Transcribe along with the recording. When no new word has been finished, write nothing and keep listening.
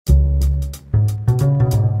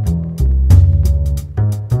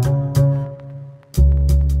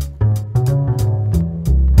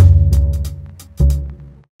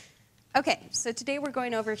So today we're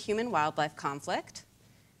going over human-wildlife conflict,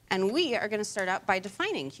 and we are going to start out by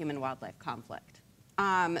defining human-wildlife conflict.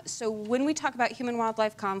 So when we talk about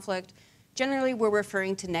human-wildlife conflict, generally we're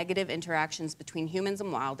referring to negative interactions between humans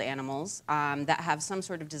and wild animals that have some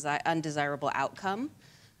sort of undesirable outcome,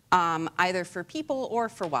 either for people or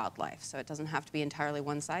for wildlife, so it doesn't have to be entirely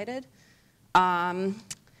one-sided.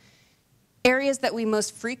 Areas that we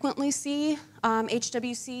most frequently see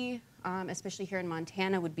HWC, especially here in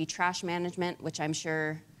Montana, would be trash management, which I'm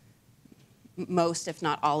sure most, if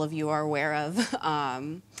not all of you, are aware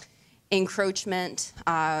of. Encroachment,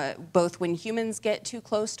 both when humans get too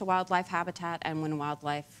close to wildlife habitat and when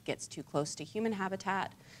wildlife gets too close to human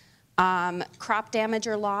habitat. Crop damage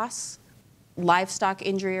or loss, livestock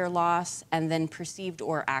injury or loss, and then perceived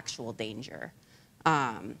or actual danger.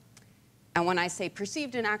 And when I say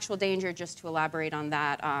perceived and actual danger, just to elaborate on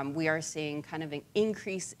that, we are seeing kind of an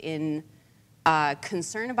increase in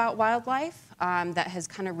concern about wildlife that has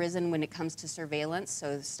kind of risen when it comes to surveillance.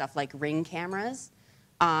 So stuff like Ring cameras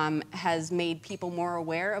has made people more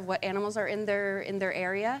aware of what animals are in their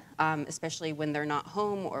area, especially when they're not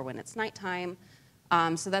home or when it's nighttime.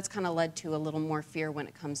 So that's kind of led to a little more fear when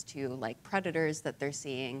it comes to like predators that they're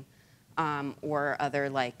seeing or other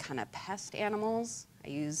like kind of pest animals. I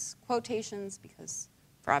use quotations because,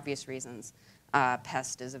 for obvious reasons,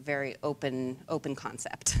 pest is a very open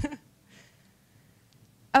concept.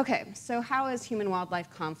 Okay, so how is human-wildlife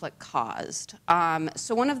conflict caused?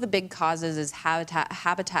 So one of the big causes is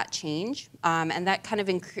habitat change, and that kind of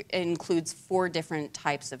includes 4 different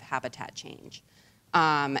types of habitat change.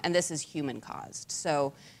 And this is human-caused.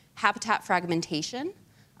 So habitat fragmentation,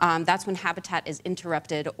 that's when habitat is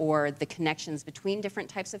interrupted or the connections between different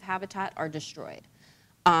types of habitat are destroyed.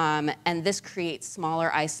 And this creates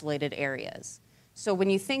smaller isolated areas. So when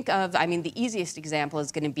you think of, I mean, the easiest example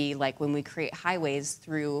is going to be like when we create highways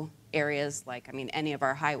through areas like, I mean, any of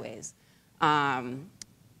our highways.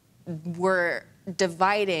 We're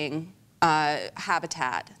dividing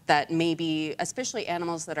habitat that maybe, especially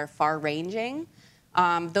animals that are far-ranging,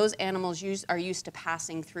 those animals are used to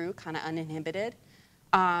passing through kind of uninhibited.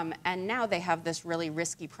 And now they have this really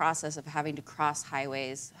risky process of having to cross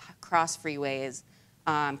highways, cross freeways,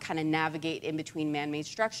 kind of navigate in between man-made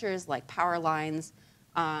structures like power lines.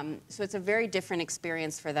 So it's a very different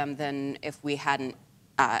experience for them than if we hadn't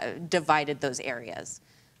divided those areas.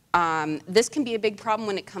 This can be a big problem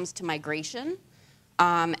when it comes to migration,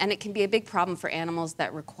 and it can be a big problem for animals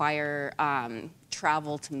that require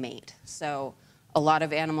travel to mate. So a lot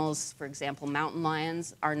of animals, for example, mountain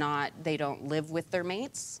lions, they don't live with their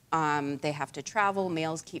mates. They have to travel.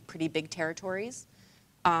 Males keep pretty big territories.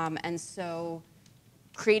 And so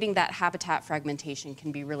creating that habitat fragmentation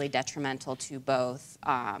can be really detrimental to both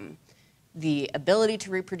the ability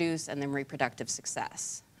to reproduce and then reproductive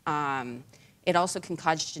success. It also can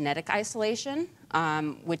cause genetic isolation,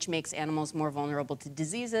 which makes animals more vulnerable to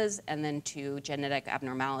diseases and then to genetic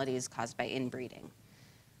abnormalities caused by inbreeding.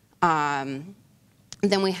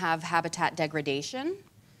 Then we have habitat degradation.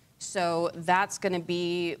 So that's going to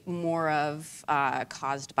be more of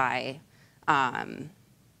caused by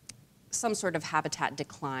some sort of habitat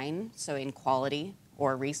decline, so in quality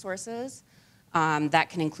or resources. That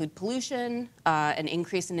can include pollution, an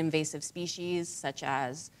increase in invasive species, such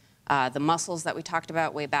as the mussels that we talked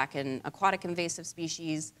about way back in aquatic invasive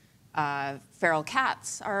species. Feral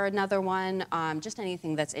cats are another one, just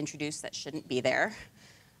anything that's introduced that shouldn't be there.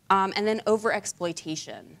 And then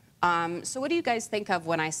overexploitation. So what do you guys think of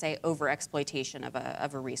when I say overexploitation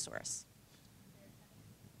of a resource?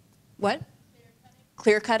 What?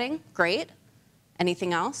 Clear cutting, great.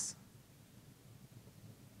 Anything else?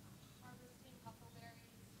 Harvesting huckleberries,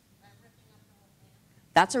 ripping up the whole land.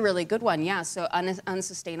 That's a really good one, yeah. So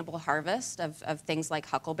unsustainable harvest of things like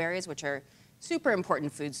huckleberries, which are super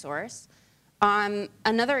important food source.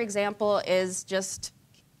 Another example is just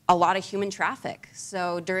a lot of human traffic.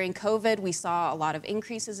 So during COVID, we saw a lot of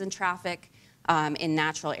increases in traffic in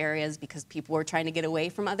natural areas because people were trying to get away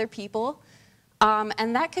from other people.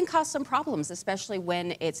 And that can cause some problems, especially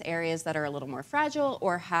when it's areas that are a little more fragile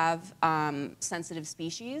or have sensitive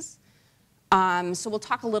species. So we'll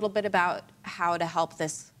talk a little bit about how to help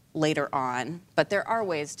this later on, but there are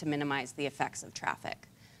ways to minimize the effects of traffic.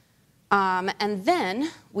 And then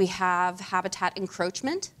we have habitat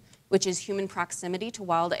encroachment, which is human proximity to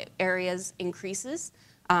wild areas increases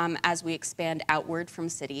as we expand outward from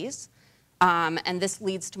cities. And this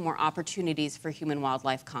leads to more opportunities for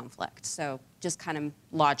human-wildlife conflict. So just kind of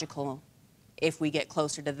logical, if we get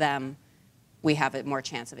closer to them, we have a more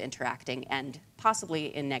chance of interacting and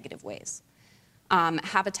possibly in negative ways.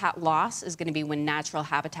 Habitat loss is going to be when natural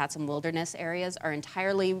habitats and wilderness areas are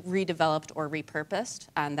entirely redeveloped or repurposed,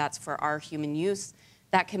 and that's for our human use.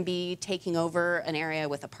 That can be taking over an area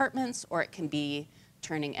with apartments, or it can be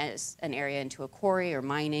turning an area into a quarry or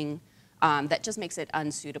mining. That just makes it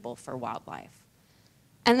unsuitable for wildlife.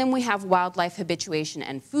 And then we have wildlife habituation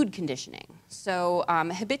and food conditioning. So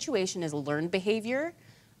habituation is a learned behavior.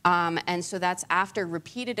 And so that's after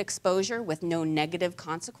repeated exposure with no negative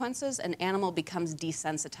consequences, an animal becomes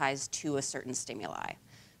desensitized to a certain stimuli.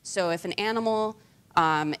 So if an animal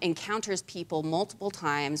encounters people multiple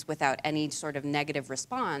times without any sort of negative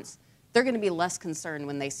response, they're going to be less concerned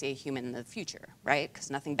when they see a human in the future, right?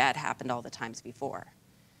 Because nothing bad happened all the times before.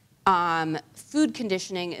 Food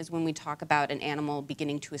conditioning is when we talk about an animal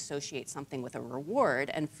beginning to associate something with a reward,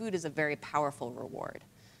 and food is a very powerful reward.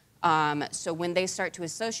 So when they start to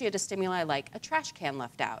associate a stimuli like a trash can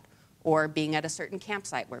left out, or being at a certain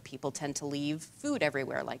campsite where people tend to leave food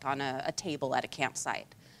everywhere, like on a table at a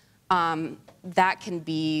campsite, that can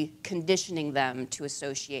be conditioning them to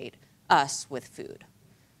associate us with food.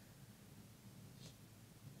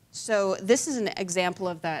 So this is an example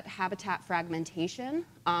of that habitat fragmentation.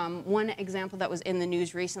 One example that was in the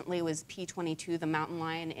news recently was P22, the mountain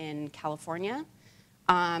lion in California.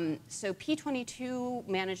 So P22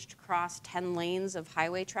 managed to cross 10 lanes of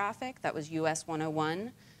highway traffic. That was US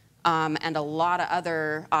 101, and a lot of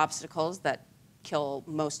other obstacles that kill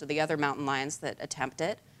most of the other mountain lions that attempt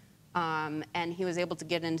it. And he was able to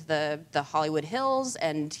get into the Hollywood Hills,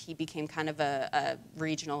 and he became kind of a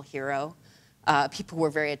regional hero. People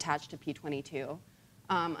were very attached to P22.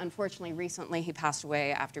 Unfortunately, recently he passed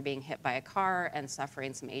away after being hit by a car and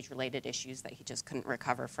suffering some age-related issues that he just couldn't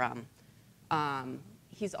recover from.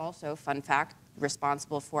 He's also, fun fact,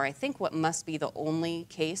 responsible for, I think, what must be the only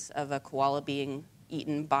case of a koala being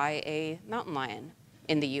eaten by a mountain lion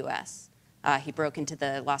in the US. He broke into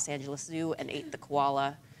the Los Angeles Zoo and ate the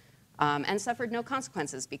koala and suffered no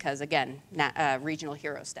consequences because, again, regional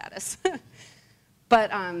hero status.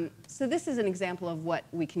 But so this is an example of what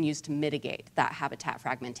we can use to mitigate that habitat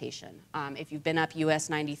fragmentation. If you've been up US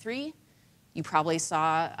 93, you probably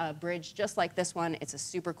saw a bridge just like this one. It's a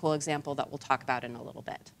super cool example that we'll talk about in a little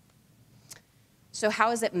bit. So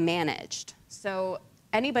how is it managed? So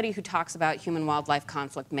anybody who talks about human-wildlife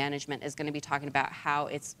conflict management is going to be talking about how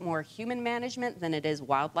it's more human management than it is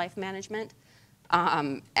wildlife management.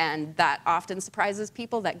 And that often surprises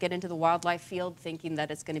people that get into the wildlife field thinking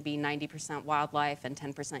that it's going to be 90% wildlife and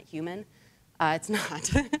 10% human. It's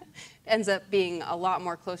not. It ends up being a lot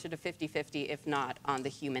more closer to 50-50, if not on the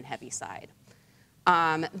human-heavy side.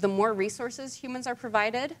 The more resources humans are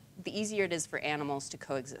provided, the easier it is for animals to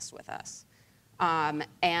coexist with us.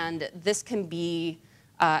 And this can be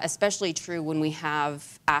especially true when we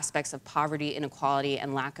have aspects of poverty, inequality,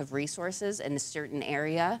 and lack of resources in a certain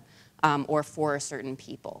area. Or for certain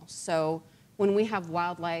people. So when we have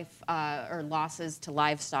wildlife or losses to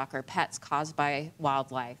livestock or pets caused by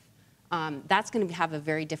wildlife, that's going to have a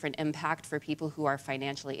very different impact for people who are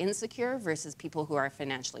financially insecure versus people who are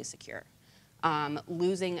financially secure.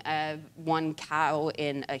 Losing one cow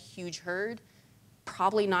in a huge herd,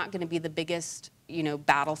 probably not going to be the biggest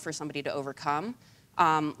battle for somebody to overcome.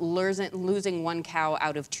 Losing one cow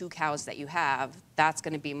out of 2 cows that you have, that's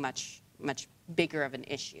going to be much bigger of an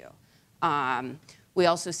issue. We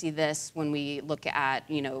also see this when we look at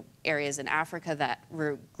areas in Africa that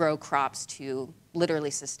grow crops to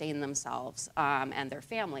literally sustain themselves and their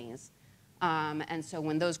families. And so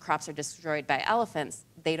when those crops are destroyed by elephants,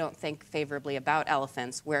 they don't think favorably about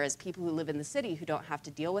elephants, whereas people who live in the city who don't have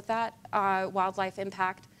to deal with that wildlife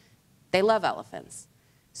impact, they love elephants.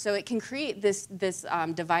 So it can create this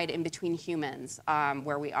divide in between humans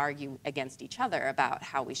where we argue against each other about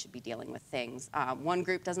how we should be dealing with things. One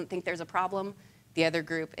group doesn't think there's a problem. The other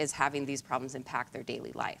group is having these problems impact their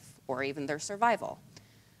daily life or even their survival.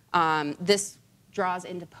 This draws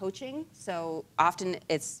into poaching. So often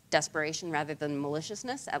it's desperation rather than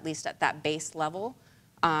maliciousness, at least at that base level.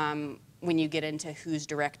 When you get into who's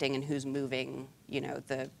directing and who's moving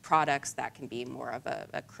the products, that can be more of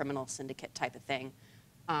a criminal syndicate type of thing.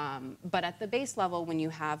 But at the base level, when you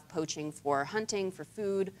have poaching for hunting, for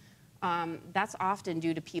food, that's often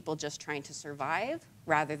due to people just trying to survive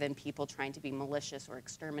rather than people trying to be malicious or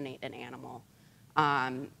exterminate an animal.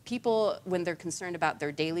 People, when they're concerned about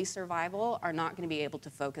their daily survival, are not going to be able to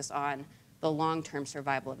focus on the long-term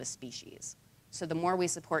survival of a species. So the more we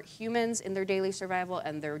support humans in their daily survival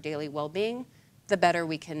and their daily well-being, the better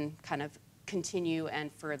we can kind of continue and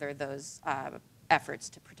further those efforts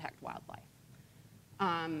to protect wildlife.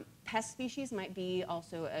 Pest species might be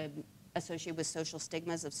also associated with social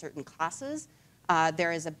stigmas of certain classes.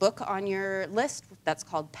 There is a book on your list that's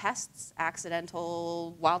called Pests,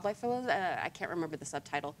 Accidental Wildlife. I can't remember the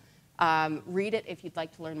subtitle. Read it if you'd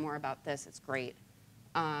like to learn more about this. It's great.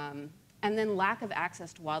 And then lack of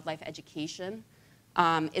access to wildlife education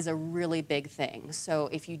is a really big thing. So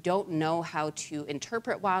if you don't know how to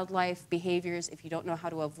interpret wildlife behaviors, if you don't know how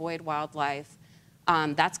to avoid wildlife,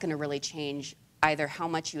 that's going to really change either how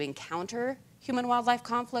much you encounter human-wildlife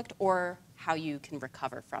conflict or how you can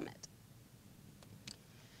recover from it.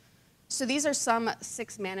 So these are some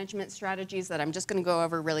 6 management strategies that I'm just going to go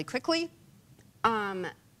over really quickly.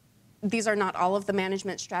 These are not all of the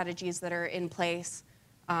management strategies that are in place.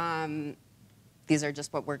 These are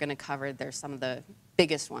just what we're going to cover. They're some of the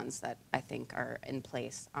biggest ones that I think are in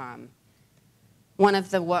place. One of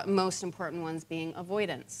the most important ones being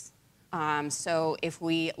avoidance. So if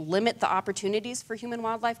we limit the opportunities for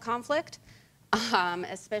human-wildlife conflict,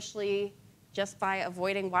 especially just by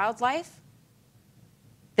avoiding wildlife,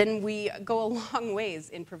 then we go a long ways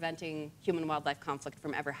in preventing human-wildlife conflict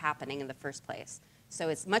from ever happening in the first place. So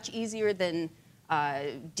it's much easier than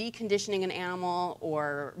deconditioning an animal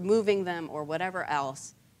or moving them or whatever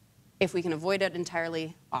else. If we can avoid it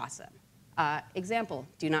entirely, awesome. Example,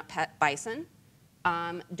 do not pet bison.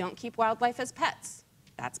 Don't keep wildlife as pets.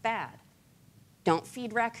 That's bad. Don't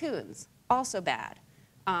feed raccoons. Also bad.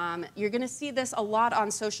 You're going to see this a lot on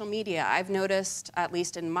social media. I've noticed, at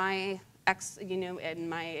least in my in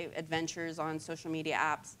my adventures on social media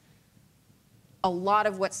apps, a lot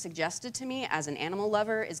of what's suggested to me as an animal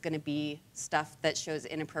lover is going to be stuff that shows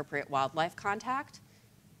inappropriate wildlife contact.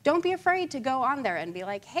 Don't be afraid to go on there and be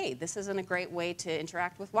like, hey, this isn't a great way to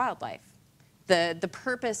interact with wildlife. The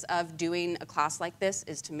purpose of doing a class like this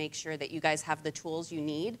is to make sure that you guys have the tools you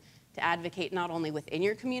need to advocate not only within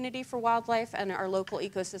your community for wildlife and our local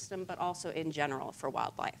ecosystem, but also in general for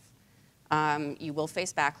wildlife. You will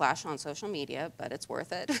face backlash on social media, but it's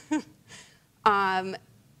worth it.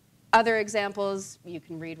 Other examples you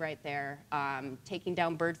can read right there. Taking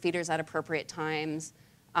down bird feeders at appropriate times.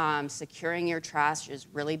 Securing your trash is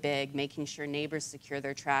really big. Making sure neighbors secure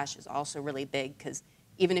their trash is also really big, because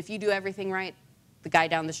even if you do everything right, the guy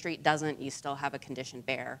down the street doesn't, you still have a conditioned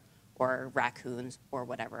bear or raccoons or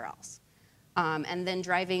whatever else. And then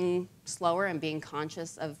driving slower and being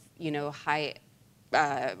conscious of high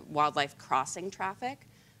wildlife crossing traffic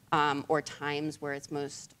or times where it's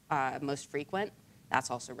most frequent. That's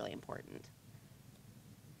also really important.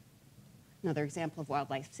 Another example of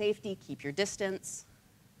wildlife safety, keep your distance,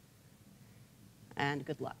 and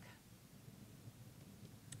good luck.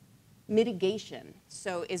 Mitigation,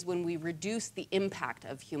 so is when we reduce the impact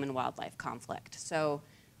of human-wildlife conflict. So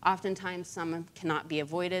oftentimes some cannot be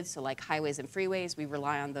avoided, so like highways and freeways, we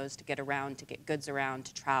rely on those to get around, to get goods around,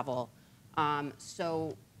 to travel.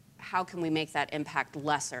 So how can we make that impact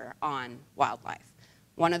lesser on wildlife?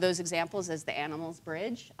 One of those examples is the Animals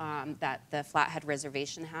Bridge that the Flathead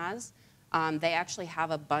Reservation has. They actually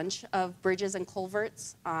have a bunch of bridges and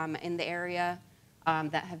culverts in the area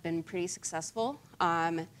that have been pretty successful,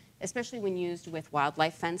 especially when used with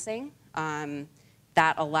wildlife fencing.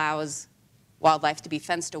 That allows wildlife to be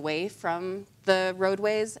fenced away from the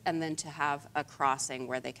roadways and then to have a crossing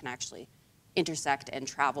where they can actually intersect and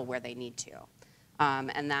travel where they need to.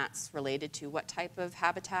 And that's related to what type of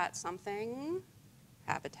habitat?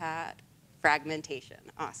 Habitat fragmentation.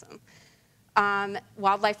 Awesome.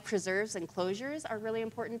 Wildlife preserves and closures are really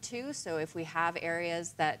important too. So if we have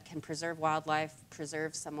areas that can preserve wildlife,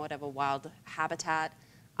 preserve somewhat of a wild habitat,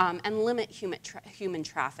 and limit human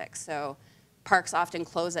traffic. So parks often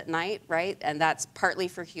close at night, right? And that's partly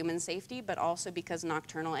for human safety, but also because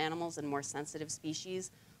nocturnal animals and more sensitive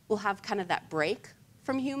species will have kind of that break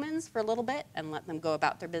from humans for a little bit and let them go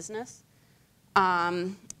about their business.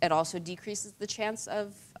 It also decreases the chance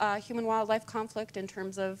of human-wildlife conflict in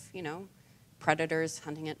terms of, predators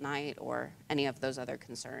hunting at night or any of those other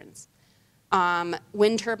concerns.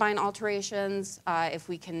 Wind turbine alterations, if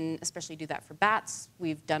we can especially do that for bats,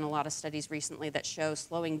 we've done a lot of studies recently that show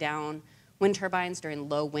slowing down wind turbines during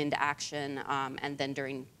low wind action and then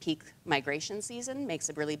during peak migration season makes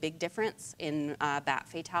a really big difference in bat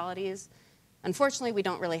fatalities. Unfortunately, we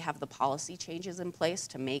don't really have the policy changes in place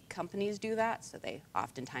to make companies do that, so they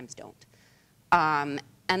oftentimes don't.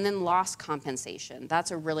 And then loss compensation.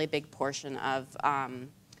 That's a really big portion of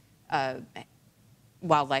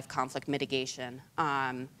wildlife conflict mitigation.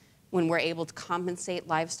 When we're able to compensate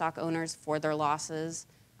livestock owners for their losses,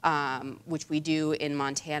 which we do in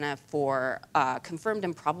Montana for confirmed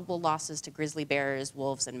and probable losses to grizzly bears,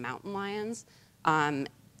 wolves, and mountain lions,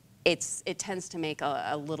 it tends to make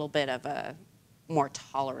a little bit of a more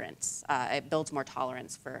tolerance. It builds more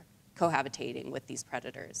tolerance for cohabitating with these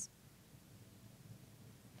predators.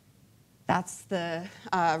 That's the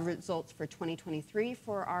results for 2023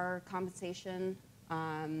 for our compensation.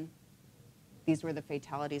 These were the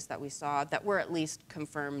fatalities that we saw that were at least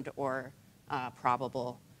confirmed or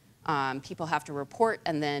probable. People have to report,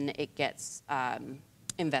 and then it gets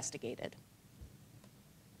investigated.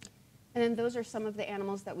 And then those are some of the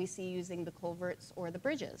animals that we see using the culverts or the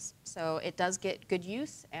bridges. So it does get good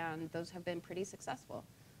use, and those have been pretty successful,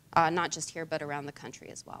 not just here, but around the country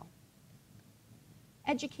as well.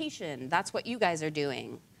 Education, that's what you guys are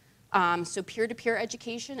doing. So peer-to-peer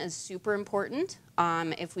education is super important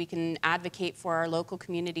if we can advocate for our local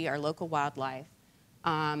community, our local wildlife,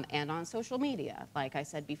 and on social media, like I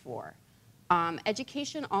said before.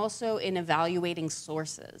 Education also in evaluating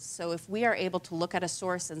sources. So if we are able to look at a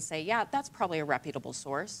source and say, yeah, that's probably a reputable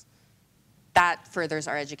source, that furthers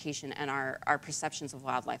our education and our perceptions of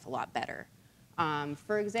wildlife a lot better.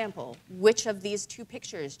 For example, which of these two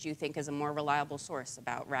pictures do you think is a more reliable source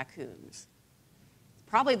about raccoons?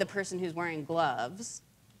 Probably the person who's wearing gloves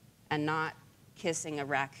and not kissing a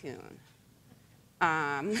raccoon.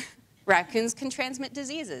 Raccoons can transmit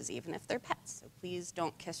diseases, even if they're pets, so please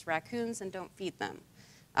don't kiss raccoons and don't feed them.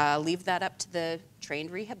 Leave that up to the trained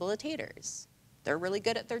rehabilitators. They're really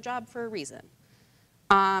good at their job for a reason.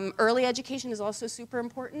 Early education is also super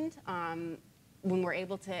important. When we're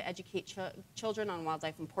able to educate children on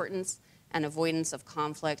wildlife importance and avoidance of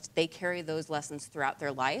conflict, they carry those lessons throughout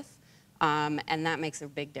their life, and that makes a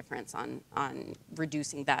big difference on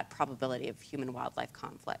reducing that probability of human-wildlife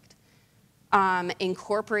conflict.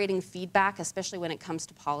 Incorporating feedback, especially when it comes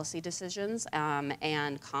to policy decisions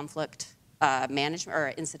and conflict management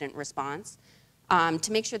or incident response,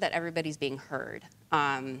 to make sure that everybody's being heard.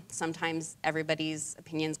 Sometimes everybody's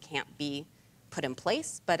opinions can't be put in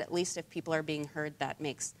place, but at least if people are being heard, that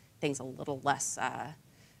makes things a little less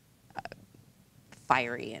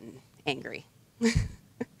fiery and angry.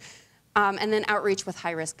 And then outreach with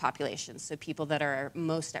high-risk populations, so people that are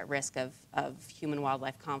most at risk of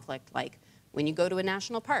human-wildlife conflict, like when you go to a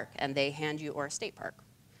national park and they hand you, or a state park,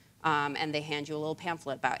 and they hand you a little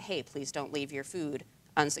pamphlet about, hey, please don't leave your food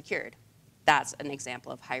unsecured. That's an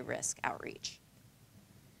example of high-risk outreach.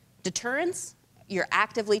 Deterrence, you're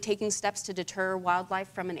actively taking steps to deter wildlife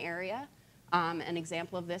from an area. An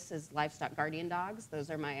example of this is livestock guardian dogs.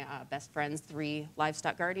 Those are my best friend's 3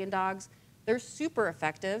 livestock guardian dogs. They're super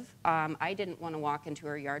effective. I didn't want to walk into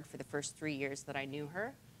her yard for the first 3 years that I knew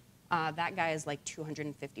her. That guy is like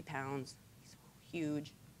 250 pounds. He's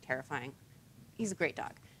huge, terrifying. He's a great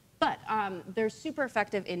dog. But they're super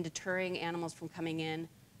effective in deterring animals from coming in.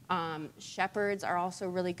 Shepherds are also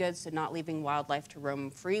really good, so not leaving wildlife to roam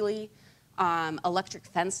freely. Electric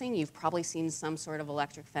fencing, you've probably seen some sort of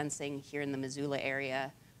electric fencing here in the Missoula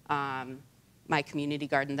area. My community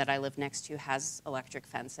garden that I live next to has electric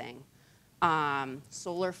fencing.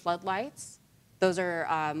 Solar floodlights, those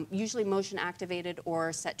are usually motion activated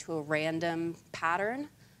or set to a random pattern.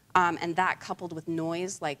 And that coupled with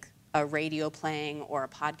noise like a radio playing or a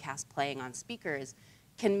podcast playing on speakers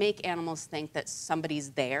can make animals think that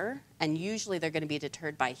somebody's there, and usually they're going to be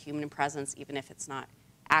deterred by human presence even if it's not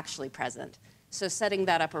actually present. So setting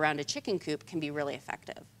that up around a chicken coop can be really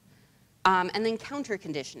effective. And then counter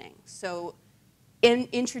conditioning. So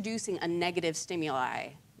introducing a negative stimuli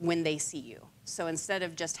when they see you. So instead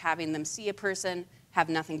of just having them see a person, have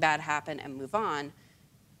nothing bad happen and move on,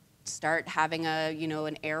 start having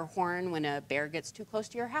an air horn when a bear gets too close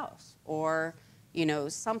to your house, or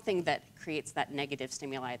something that creates that negative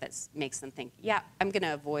stimuli that makes them think, yeah, I'm going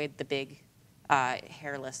to avoid the big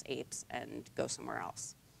hairless apes and go somewhere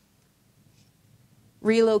else.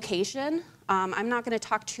 Relocation. I'm not going to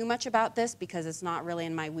talk too much about this because it's not really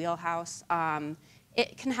in my wheelhouse.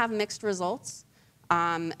 It can have mixed results.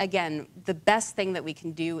 Again, the best thing that we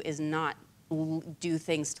can do is not do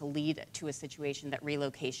things to lead to a situation that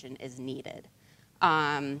relocation is needed.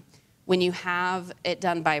 When you have it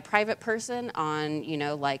done by a private person on,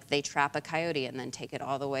 like they trap a coyote and then take it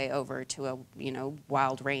all the way over to a,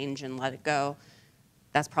 wild range and let it go,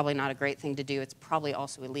 that's probably not a great thing to do. It's probably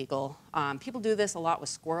also illegal. People do this a lot with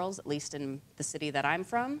squirrels, at least in the city that I'm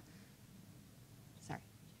from. Sorry.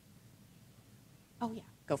 Oh, yeah,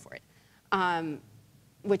 go for it.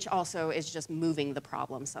 Which also is just moving the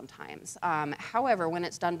problem sometimes. However, when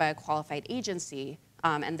it's done by a qualified agency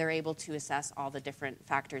and they're able to assess all the different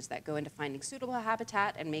factors that go into finding suitable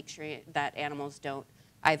habitat and make sure that animals don't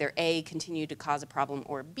either A, continue to cause a problem,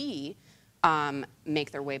 or B,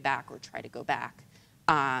 make their way back or try to go back,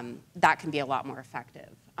 that can be a lot more effective.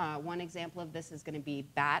 One example of this is going to be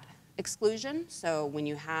bat exclusion. So when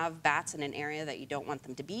you have bats in an area that you don't want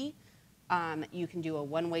them to be, you can do a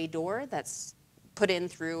one-way door that's put in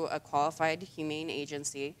through a qualified humane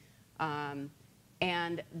agency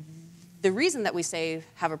And the reason that we say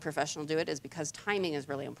have a professional do it is because timing is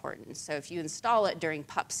really important. So if you install it during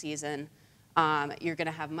pup season, you're going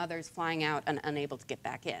to have mothers flying out and unable to get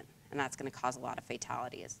back in, and that's going to cause a lot of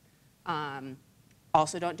fatalities.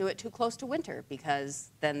 Also, don't do it too close to winter,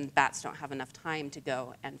 because then bats don't have enough time to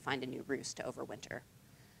go and find a new roost to overwinter.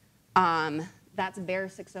 That's Bear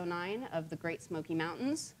 609 of the Great Smoky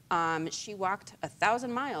Mountains. She walked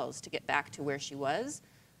 1,000 miles to get back to where she was,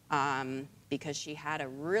 because she had a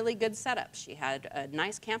really good setup. She had a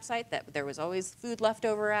nice campsite that there was always food left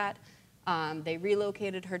over at. They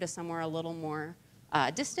relocated her to somewhere a little more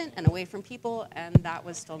distant and away from people, and that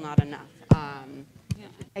was still not enough.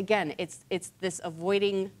 Again, it's this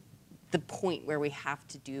avoiding the point where we have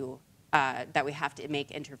to do, that we have to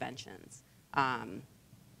make interventions.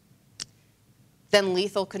 Then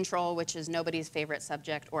lethal control, which is nobody's favorite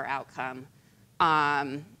subject or outcome.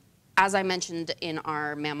 As I mentioned in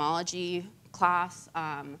our mammalogy class,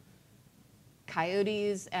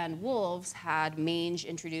 coyotes and wolves had mange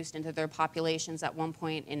introduced into their populations at one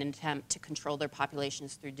point in an attempt to control their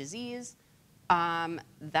populations through disease.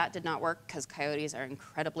 That did not work because coyotes are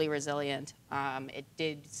incredibly resilient. It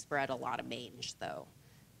did spread a lot of mange, though.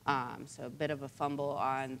 So a bit of a fumble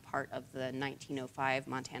on part of the 1905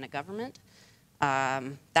 Montana government.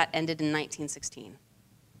 That ended in 1916.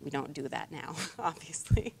 We don't do that now,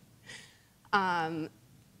 obviously.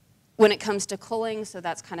 When it comes to culling, so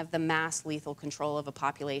that's kind of the mass lethal control of a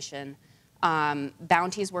population.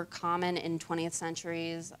 Bounties were common in 20th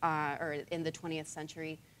centuries, or in the 20th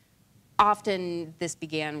century. Often this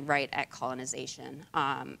began right at colonization,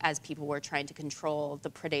 as people were trying to control the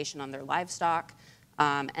predation on their livestock,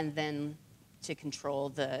 and then to control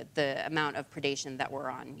the amount of predation that were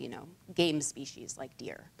on, game species like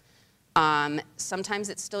deer. Sometimes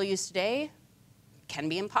it's still used today, can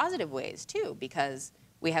be in positive ways too, because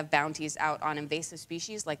we have bounties out on invasive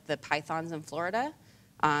species like the pythons in Florida.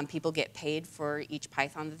 People get paid for each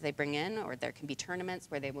python that they bring in, or there can be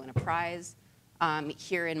tournaments where they win a prize.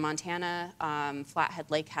 Here in Montana,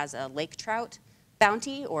 Flathead Lake has a lake trout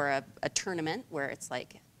bounty, or a tournament where it's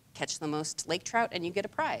like catch the most lake trout and you get a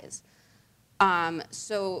prize.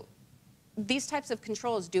 So these types of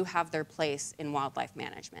controls do have their place in wildlife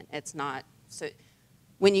management. It's not, so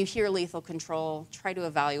when you hear lethal control, try to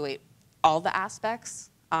evaluate all the aspects.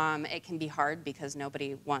 It can be hard because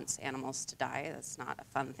nobody wants animals to die. That's not a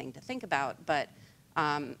fun thing to think about, but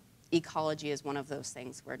ecology is one of those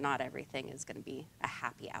things where not everything is going to be a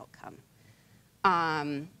happy outcome.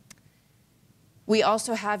 We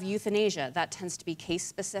also have euthanasia. That tends to be case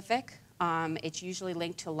specific. It's usually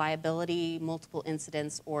linked to liability, multiple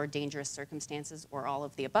incidents, or dangerous circumstances, or all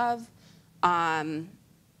of the above.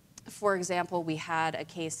 For example, we had a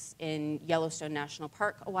case in Yellowstone National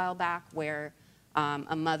Park a while back where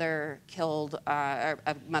a mother killed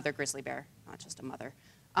a mother grizzly bear, not just a mother.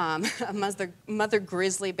 A mother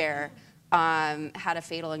grizzly bear had a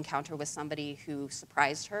fatal encounter with somebody who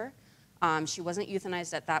surprised her. She wasn't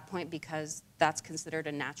euthanized at that point because that's considered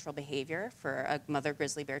a natural behavior for a mother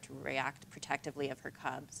grizzly bear to react protectively of her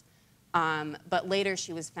cubs. But later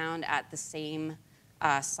she was found at the same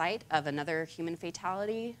site of another human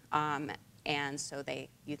fatality, and so they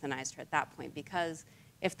euthanized her at that point, because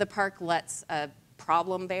if the park lets a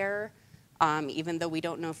problem bear, even though we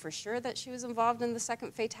don't know for sure that she was involved in the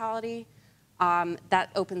second fatality,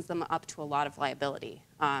 that opens them up to a lot of liability,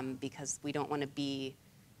 because we don't want to be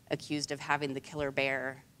accused of having the killer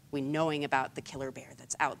bear, knowing about the killer bear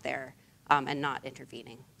that's out there, and not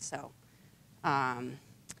intervening. So, and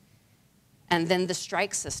then the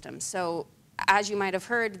strike system. So as you might have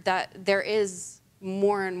heard, that there is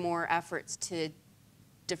more and more efforts to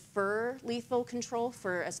defer lethal control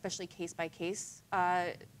for especially case-by-case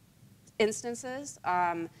instances.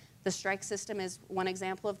 The strike system is one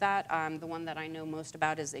example of that. The one that I know most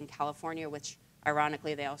about is in California, which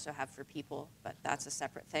ironically they also have for people, but that's a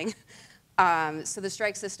separate thing. So the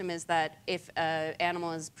strike system is that if an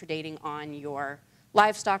animal is predating on your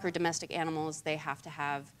livestock or domestic animals, they have to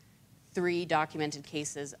have 3 documented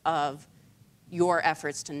cases of your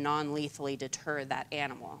efforts to non-lethally deter that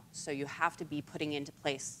animal. So you have to be putting into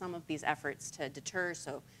place some of these efforts to deter.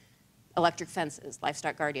 So electric fences,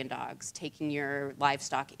 livestock guardian dogs, taking your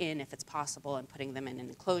livestock in if it's possible and putting them in an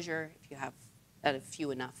enclosure if you have a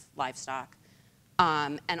few enough livestock.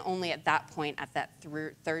 And only at that point, at that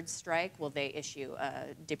third strike, will they issue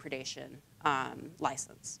a depredation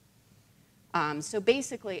license. So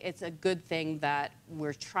basically, it's a good thing that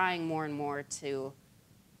we're trying more and more to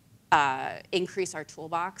increase our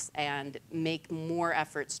toolbox and make more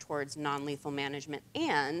efforts towards non-lethal management,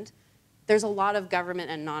 and there's a lot of government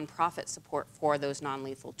and nonprofit support for those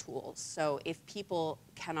non-lethal tools. So if people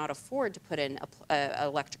cannot afford to put in an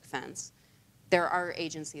electric fence, there are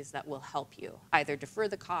agencies that will help you, either defer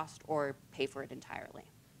the cost or pay for it entirely.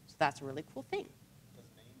 So that's a really cool thing. Does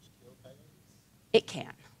mange kill coyotes? It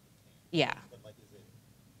can, yeah. But like, is it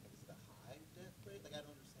a high death rate? Like, I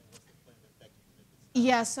don't understand what's the point of infecting it if it's not.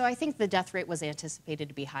 Yeah, so I think the death rate was anticipated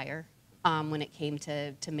to be higher when it came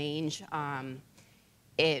to mange.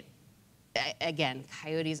 Again,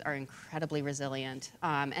 coyotes are incredibly resilient,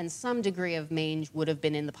 and some degree of mange would have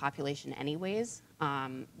been in the population anyways,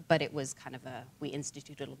 but it was kind of we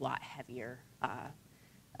instituted a lot heavier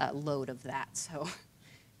load of that, so it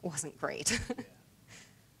wasn't great.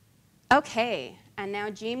 Okay, and now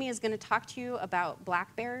Jamie is going to talk to you about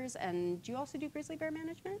black bears, and do you also do grizzly bear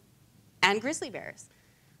management? And grizzly bears.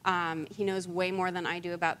 He knows way more than I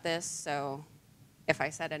do about this, so if I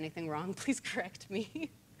said anything wrong, please correct me.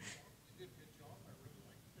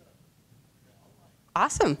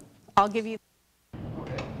 Awesome. I'll give you.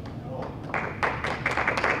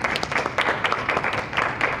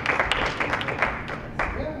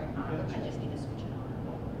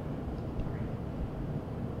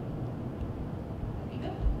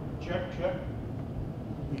 Check, check.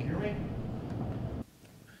 Can you hear me?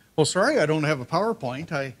 Well, sorry, I don't have a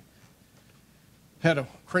PowerPoint. I had a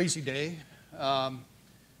crazy day.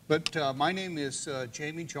 But my name is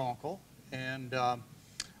Jamie Jonkel, and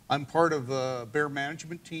I'm part of a bear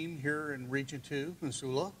management team here in Region 2,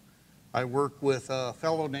 Missoula. I work with a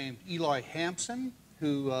fellow named Eli Hampson,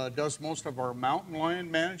 who does most of our mountain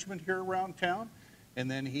lion management here around town,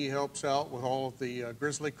 and then he helps out with all of the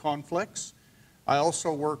grizzly conflicts. I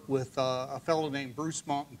also work with a fellow named Bruce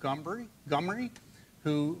Montgomery,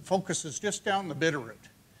 who focuses just down the Bitterroot.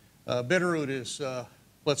 Bitterroot is,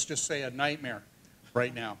 let's just say, a nightmare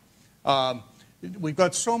right now. We've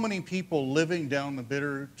got so many people living down the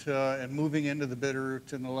Bitterroot and moving into the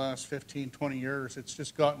Bitterroot in the last 15, 20 years. It's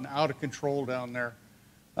just gotten out of control down there.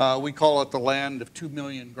 We call it the land of 2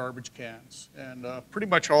 million garbage cans. And pretty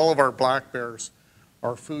much all of our black bears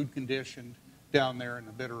are food conditioned down there in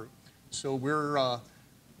the Bitterroot. So we're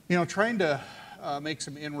trying to make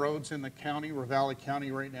some inroads in the county. We're Valley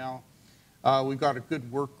County right now. We've got a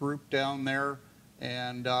good work group down there.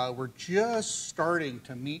 And we're just starting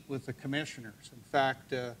to meet with the commissioners, in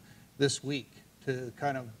fact, this week, to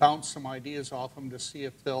kind of bounce some ideas off them to see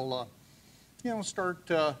if they'll,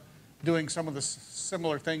 start doing some of the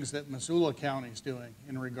similar things that Missoula County is doing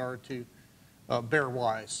in regard to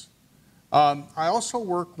bear-wise. I also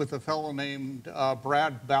work with a fellow named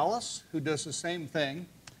Brad Ballas, who does the same thing,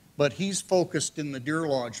 but he's focused in the Deer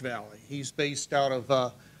Lodge Valley. He's based out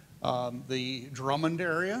of the Drummond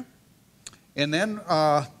area. And then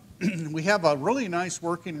we have a really nice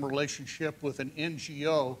working relationship with an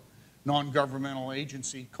NGO, non-governmental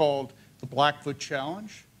agency called the Blackfoot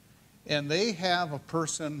Challenge. And they have a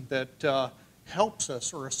person that helps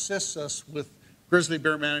us or assists us with grizzly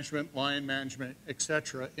bear management, lion management,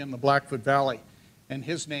 etc. in the Blackfoot Valley. And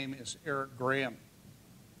his name is Eric Graham.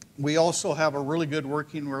 We also have a really good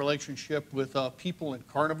working relationship with people in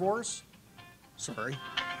carnivores. Sorry.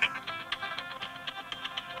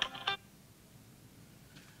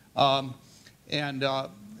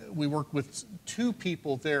 We work with two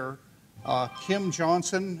people there, Kim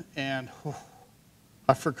Johnson and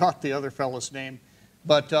I forgot the other fellow's name,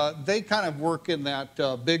 but they kind of work in that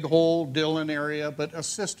Big Hole, Dillon area, but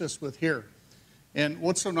assist us with here. And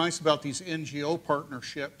what's so nice about these NGO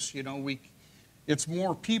partnerships, it's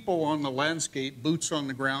more people on the landscape, boots on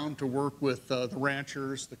the ground to work with the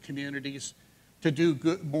ranchers, the communities, to do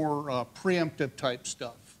more preemptive type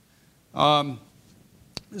stuff.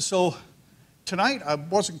 So tonight I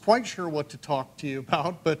wasn't quite sure what to talk to you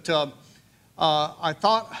about, but I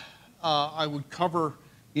thought I would cover,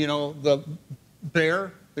 the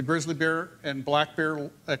bear, the grizzly bear and black bear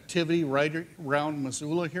activity right around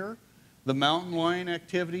Missoula here, the mountain lion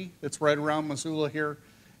activity that's right around Missoula here,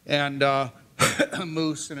 and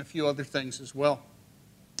moose and a few other things as well.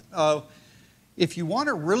 If you want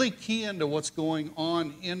to really key into what's going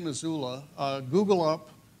on in Missoula, Google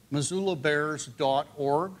up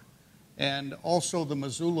MissoulaBears.org and also the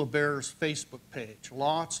Missoula Bears Facebook page.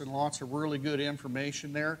 Lots and lots of really good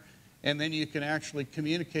information there. And then you can actually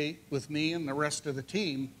communicate with me and the rest of the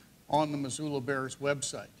team on the Missoula Bears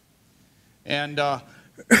website. And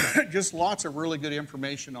just lots of really good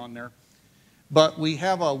information on there. But we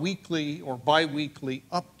have a weekly or bi-weekly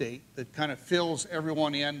update that kind of fills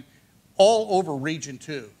everyone in all over Region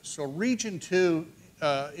 2. So Region 2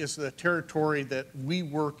 is the territory that we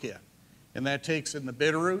work in, and that takes in the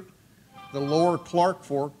Bitterroot, the lower Clark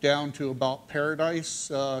Fork down to about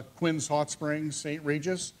Paradise, Quinn's Hot Springs, St.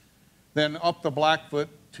 Regis, then up the Blackfoot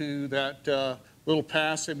to that little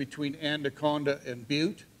pass in between Anaconda and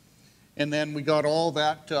Butte. And then we got all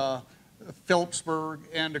that Phillipsburg,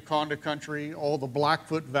 Anaconda country, all the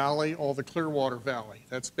Blackfoot Valley, all the Clearwater Valley.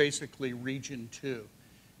 That's basically Region 2.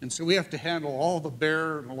 And so we have to handle all the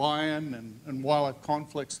bear and lion and wildlife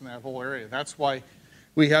conflicts in that whole area. That's why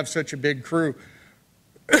we have such a big crew.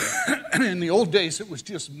 In the old days, it was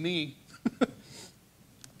just me.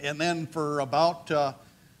 And then for about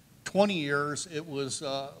 20 years, it was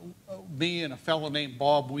me and a fellow named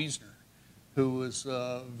Bob Wiesner, who was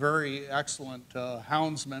a very excellent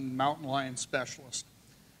houndsman, mountain lion specialist.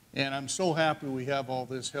 And I'm so happy we have all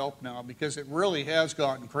this help now because it really has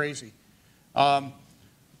gotten crazy.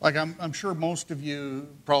 Like I'm sure most of you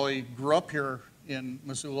probably grew up here in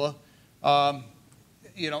Missoula.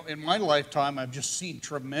 You know, in my lifetime, I've just seen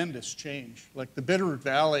tremendous change. Like the Bitterroot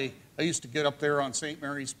Valley, I used to get up there on St.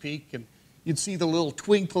 Mary's Peak, and you'd see the little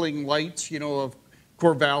twinkling lights, you know, of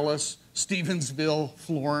Corvallis, Stevensville,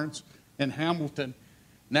 Florence, and Hamilton.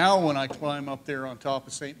 Now when I climb up there on top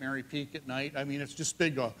of St. Mary Peak at night, I mean, it's just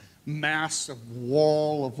big, a massive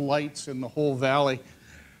wall of lights in the whole valley.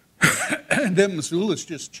 And then Missoula's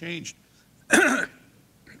just changed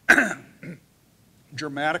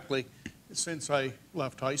dramatically since I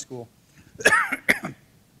left high school.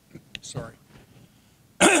 Sorry.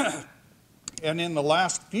 And in the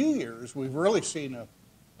last few years, we've really seen a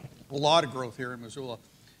lot of growth here in Missoula.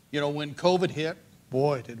 You know, when COVID hit,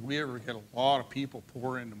 boy, did we ever get a lot of people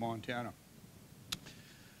pour into Montana.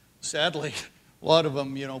 Sadly, a lot of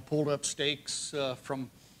them, you know, pulled up stakes from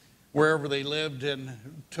wherever they lived and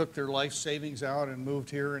took their life savings out and moved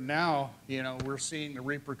here. And now, you know, we're seeing the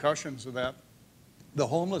repercussions of that. The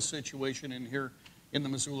homeless situation in here in the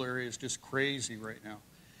Missoula area is just crazy right now.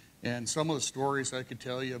 And some of the stories I could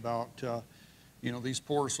tell you about, you know, these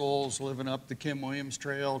poor souls living up the Kim Williams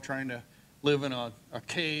Trail, trying to live in a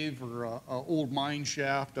cave or a old mine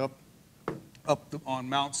shaft up on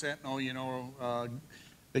Mount Sentinel, you know.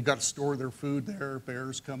 They got to store their food there,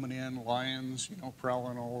 bears coming in, lions, you know,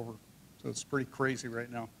 prowling all over. So it's pretty crazy right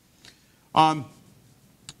now.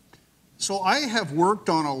 So I have worked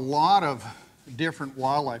on a lot of different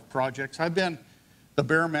wildlife projects. I've been the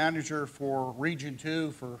bear manager for Region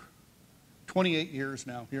 2 for 28 years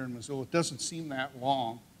now here in Missoula. It doesn't seem that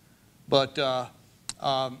long, but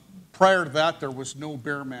prior to that, there was no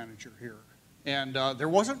bear manager here. And there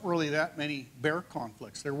wasn't really that many bear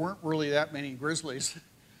conflicts. There weren't really that many grizzlies.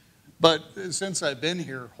 But since I've been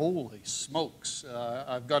here, holy smokes,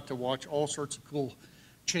 I've got to watch all sorts of cool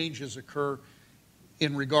changes occur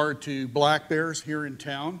in regard to black bears here in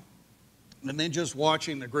town. And then just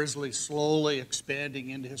watching the grizzlies slowly expanding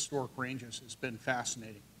into historic ranges has been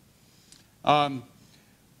fascinating.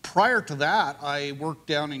 Prior to that, I worked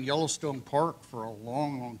down in Yellowstone Park for a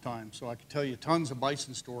long, long time, so I could tell you tons of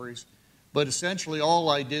bison stories. But essentially all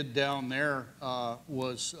I did down there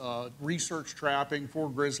was research trapping for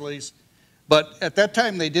grizzlies. But at that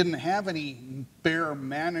time, they didn't have any bear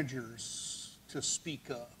managers to speak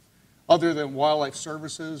of, other than Wildlife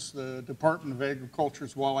Services, the Department of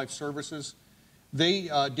Agriculture's Wildlife Services. They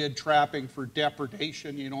did trapping for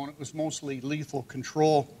depredation, you know, and it was mostly lethal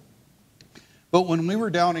control. But when we were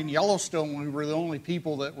down in Yellowstone, we were the only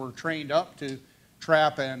people that were trained up to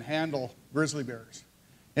trap and handle grizzly bears.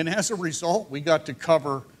 And as a result, we got to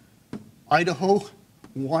cover Idaho,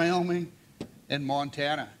 Wyoming, and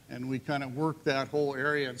Montana. And we kind of worked that whole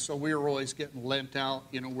area. And so we were always getting lent out,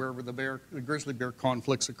 you know, wherever the grizzly bear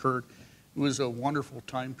conflicts occurred. It was a wonderful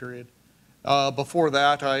time period. Before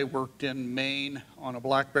that, I worked in Maine on a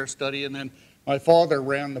black bear study. And then my father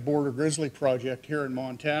ran the Border Grizzly Project here in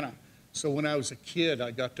Montana. So when I was a kid,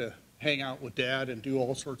 I got to hang out with Dad and do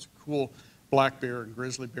all sorts of cool black bear and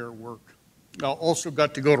grizzly bear work. I also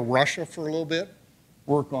got to go to Russia for a little bit,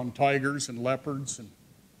 work on tigers and leopards and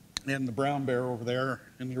the brown bear over there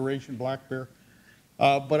and the Eurasian black bear.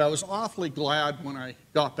 But I was awfully glad when I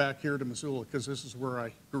got back here to Missoula because this is where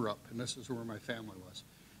I grew up and this is where my family was.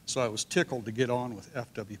 So I was tickled to get on with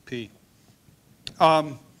FWP.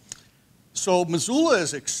 So Missoula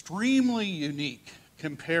is extremely unique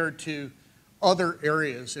compared to other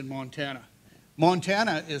areas in Montana.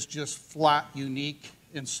 Montana is just flat unique,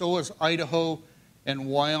 and so is Idaho and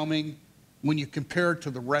Wyoming when you compare it to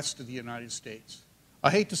the rest of the United States. I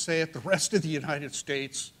hate to say it, the rest of the United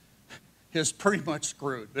States is pretty much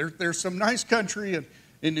screwed. There's some nice country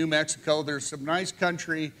in New Mexico, there's some nice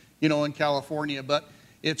country, you know, in California, but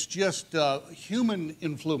it's just human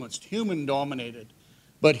influenced, human dominated.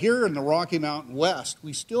 But here in the Rocky Mountain West,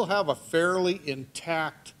 we still have a fairly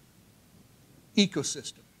intact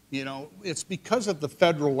ecosystem. You know, it's because of the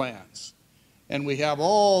federal lands. And we have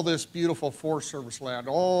all this beautiful Forest Service land,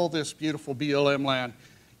 all this beautiful BLM land,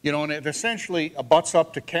 you know, and it essentially abuts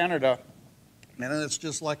up to Canada, and it's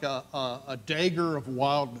just like a dagger of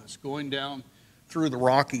wildness going down through the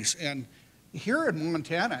Rockies. And here in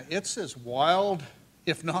Montana, it's as wild,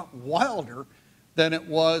 if not wilder, than it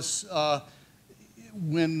was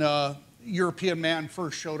when European man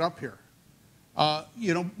first showed up here.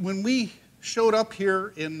 You know, when we showed up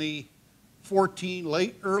here in the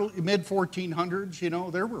mid 1400s, you know,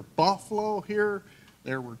 there were buffalo here,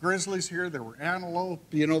 there were grizzlies here, there were antelope.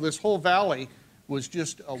 You know, this whole valley was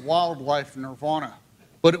just a wildlife nirvana.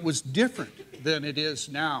 But it was different than it is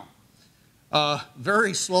now.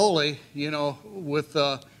 Very slowly, you know, with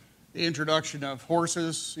the introduction of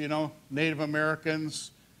horses, you know, Native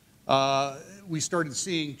Americans, we started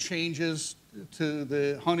seeing changes to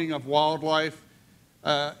the hunting of wildlife.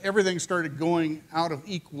 Everything started going out of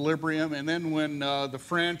equilibrium, and then when the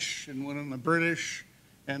French and when the British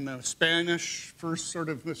and the Spanish first sort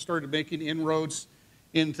of started making inroads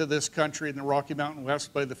into this country in the Rocky Mountain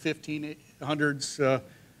West by the 1500s, 1600s,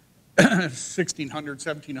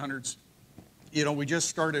 1700s, you know, we just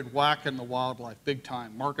started whacking the wildlife big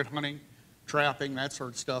time, market hunting, trapping, that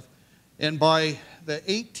sort of stuff. And by the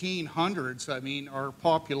 1800s, I mean, our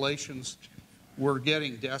populations were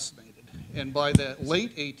getting decimated. And by the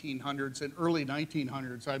late 1800s and early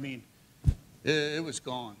 1900s, I mean, it was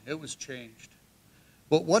gone. It was changed.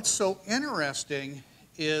 But what's so interesting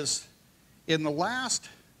is in the last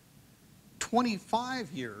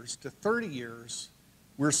 25 years to 30 years,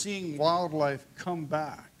 we're seeing wildlife come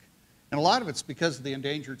back. And a lot of it's because of the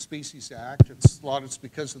Endangered Species Act. A lot of it's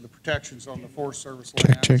because of the protections on the Forest Service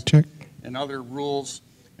lands and other rules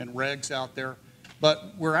and regs out there.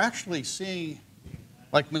 But we're actually seeing,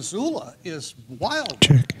 like Missoula is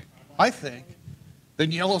wilder, I think,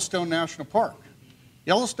 than Yellowstone National Park.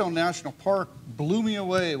 Yellowstone National Park blew me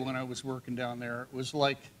away when I was working down there. It was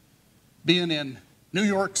like being in New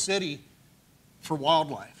York City for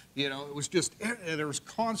wildlife. You know, it was just, there was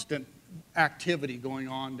constant activity going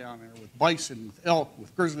on down there with bison, with elk,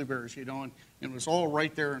 with grizzly bears, you know, and it was all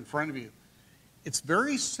right there in front of you. It's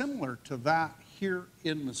very similar to that here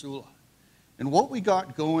in Missoula. And what we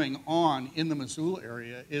got going on in the Missoula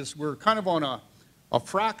area is we're kind of on a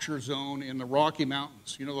fracture zone in the Rocky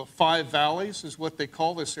Mountains. You know, the 5 valleys is what they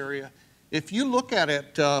call this area. If you look at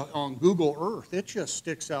it on Google Earth, it just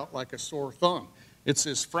sticks out like a sore thumb. It's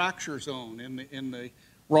this fracture zone in the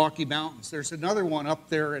Rocky Mountains. There's another one up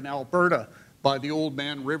there in Alberta by the Old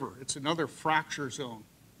Man River. It's another fracture zone.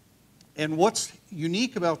 And what's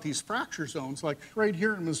unique about these fracture zones, like right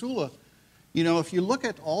here in Missoula, you know, if you look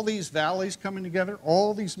at all these valleys coming together,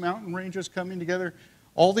 all these mountain ranges coming together,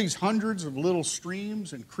 all these hundreds of little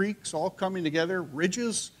streams and creeks all coming together,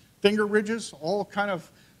 ridges, finger ridges, all kind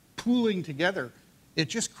of pooling together, it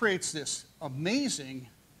just creates this amazing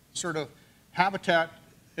sort of habitat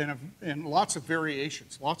and lots of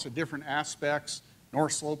variations, lots of different aspects,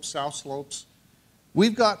 north slopes, south slopes.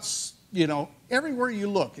 We've got, you know, everywhere you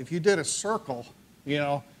look, if you did a circle, you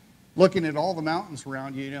know, looking at all the mountains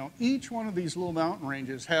around you, you know, each one of these little mountain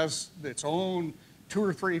ranges has its own 2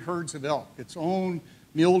 or 3 herds of elk, its own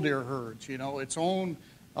mule deer herds, you know, its own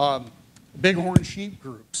bighorn sheep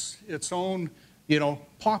groups, its own, you know,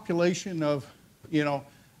 population of, you know,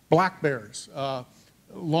 black bears,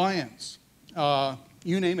 lions,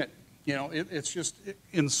 you name it. You know, it's just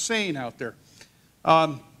insane out there.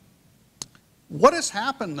 What has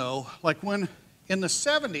happened, though, like when in the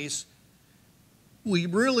 70s, we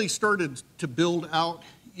really started to build out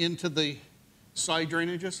into the side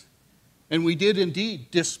drainages, and we did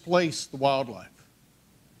indeed displace the wildlife.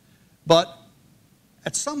 But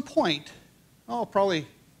at some point, oh, probably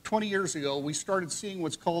 20 years ago, we started seeing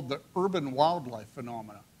what's called the urban wildlife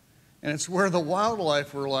phenomena. And it's where the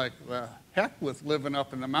wildlife were like, well, heck with living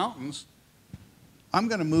up in the mountains. I'm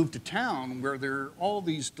going to move to town where there are all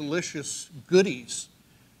these delicious goodies.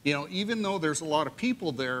 You know, even though there's a lot of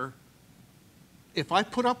people there, if I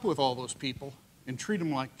put up with all those people and treat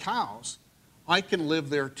them like cows, I can live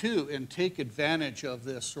there too and take advantage of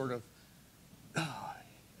this sort of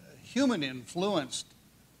human-influenced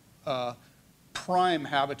prime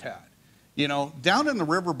habitat. You know, down in the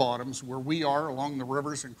river bottoms where we are along the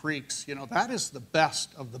rivers and creeks, you know, that is the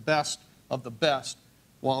best of the best of the best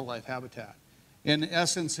wildlife habitat. In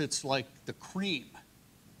essence, it's like the cream.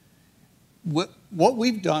 What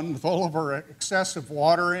we've done with all of our excessive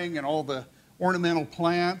watering and all the ornamental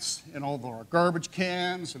plants and all of our garbage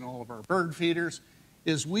cans and all of our bird feeders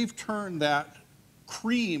is we've turned that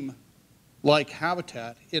cream-like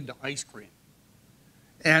habitat into ice cream.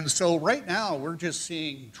 And so right now, we're just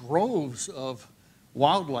seeing droves of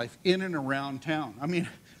wildlife in and around town. I mean,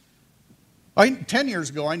 10 years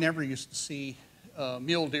ago, I never used to see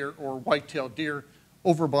mule deer or white-tailed deer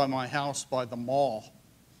over by my house by the mall.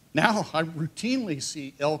 Now I routinely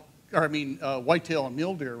see white-tail and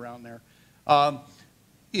mule deer around there.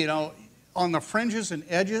 You know, on the fringes and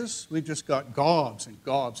edges, we've just got gobs and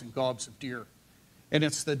gobs and gobs of deer. And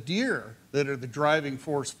it's the deer that are the driving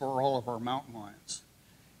force for all of our mountain lions.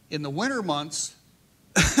 In the winter months,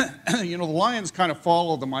 you know, the lions kind of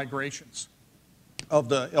follow the migrations of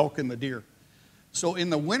the elk and the deer. So in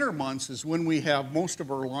the winter months is when we have most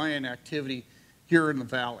of our lion activity here in the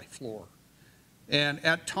valley floor. And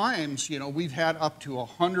at times, you know, we've had up to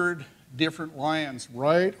 100 different lions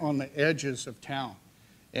right on the edges of town.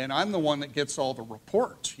 And I'm the one that gets all the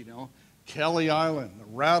reports, you know, Kelly Island, the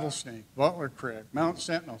Rattlesnake, Butler Creek, Mount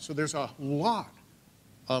Sentinel. So there's a lot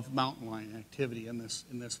of mountain lion activity in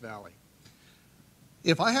this valley.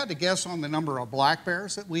 If I had to guess on the number of black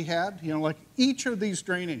bears that we had, you know, like each of these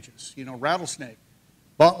drainages, you know, Rattlesnake,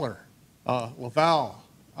 Butler, Laval,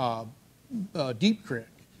 Deep Creek,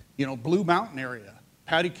 you know, Blue Mountain area,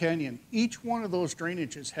 Patty Canyon, each one of those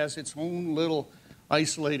drainages has its own little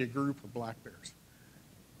isolated group of black bears.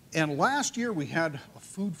 And last year we had a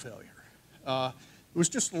food failure. It was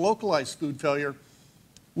just a localized food failure.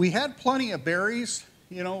 We had plenty of berries,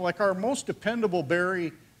 you know, like our most dependable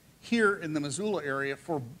berry here in the Missoula area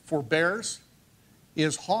for bears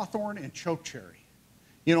is hawthorn and chokecherry.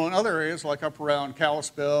 You know, in other areas like up around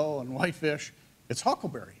Kalispell and Whitefish, it's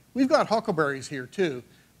huckleberry. We've got huckleberries here too,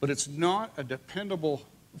 but it's not a dependable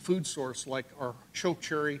food source like our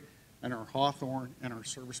chokecherry and our hawthorn and our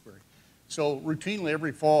serviceberry. So routinely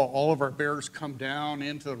every fall, all of our bears come down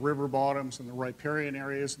into the river bottoms and the riparian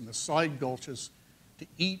areas and the side gulches to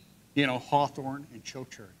eat, you know, hawthorn and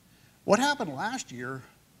chokecherry. What happened last year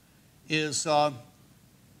is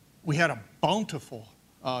we had a bountiful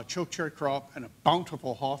chokecherry crop and a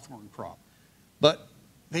bountiful hawthorn crop. But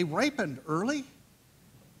they ripened early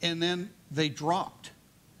and then they dropped,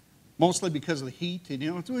 mostly because of the heat. And,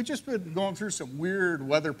 you know, we've just been going through some weird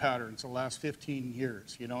weather patterns the last 15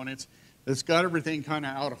 years, you know, and it's got everything kind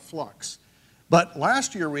of out of flux. But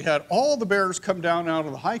last year we had all the bears come down out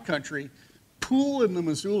of the high country, pool in the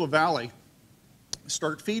Missoula Valley,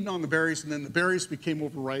 start feeding on the berries, and then the berries became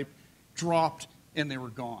overripe, dropped, and they were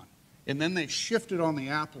gone. And then they shifted on the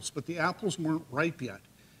apples, but the apples weren't ripe yet.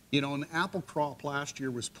 You know, and the apple crop last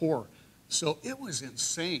year was poor. So it was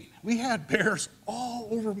insane. We had bears all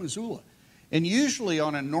over Missoula. And usually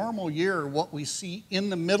on a normal year, what we see in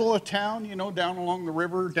the middle of town, you know, down along the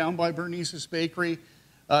river, down by Bernice's Bakery,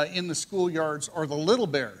 in the schoolyards are the little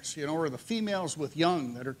bears, you know, or the females with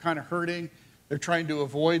young that are kind of herding. They're trying to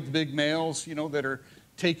avoid the big males, you know, that are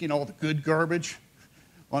taking all the good garbage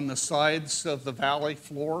on the sides of the valley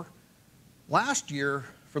floor. Last year,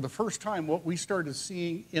 for the first time, what we started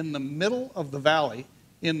seeing in the middle of the valley,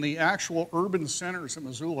 in the actual urban centers of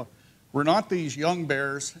Missoula, were not these young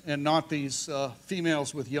bears and not these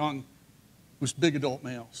females with young, it was big adult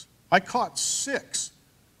males. I caught 6,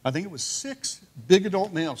 I think it was 6 big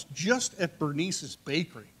adult males just at Bernice's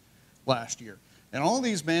Bakery last year. And all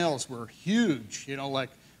these males were huge, you know, like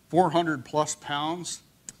 400 plus pounds.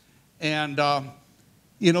 And,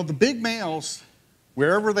 you know, the big males,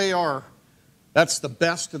 wherever they are, that's the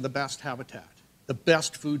best of the best habitat, the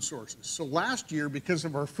best food sources. So last year, because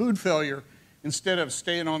of our food failure, instead of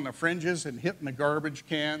staying on the fringes and hitting the garbage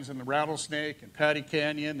cans and the Rattlesnake and Patty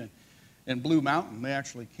Canyon and Blue Mountain, they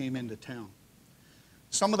actually came into town.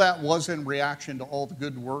 Some of that was in reaction to all the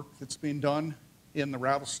good work that's been done in the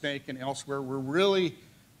Rattlesnake and elsewhere. We're really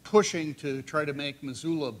pushing to try to make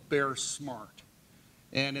Missoula bear smart.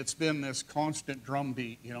 And it's been this constant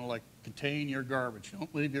drumbeat, you know, like contain your garbage.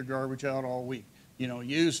 Don't leave your garbage out all week. You know,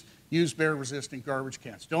 use bear-resistant garbage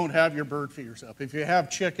cans. Don't have your bird feeders up. If you have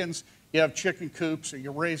chickens, you have chicken coops, or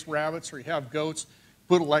you raise rabbits, or you have goats,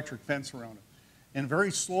 put electric fence around them. And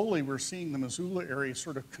very slowly we're seeing the Missoula area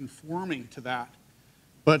sort of conforming to that.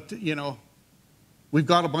 But, you know, we've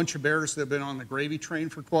got a bunch of bears that have been on the gravy train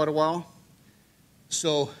for quite a while.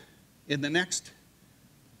 So in the next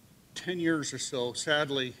 10 years or so,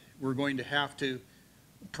 sadly, we're going to have to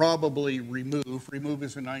probably remove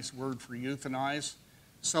is a nice word for euthanize,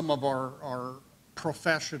 some of our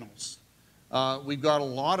professionals. We've got a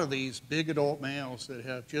lot of these big adult males that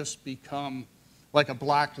have just become like a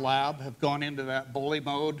black lab, have gone into that bully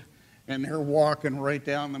mode, and they're walking right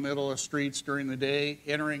down the middle of streets during the day,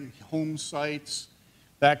 entering home sites,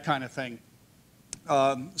 that kind of thing.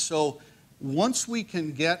 So once we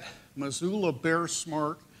can get Missoula Bear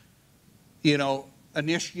Smart, you know,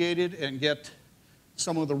 initiated and get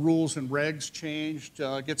some of the rules and regs changed,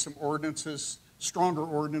 get some ordinances, stronger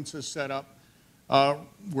ordinances set up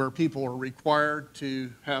where people are required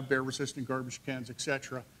to have bear-resistant garbage cans,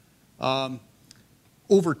 etc.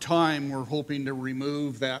 Over time, we're hoping to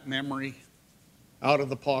remove that memory out of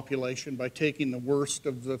the population by taking the worst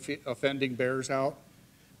of the offending bears out,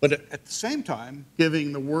 but at the same time,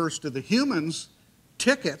 giving the worst of the humans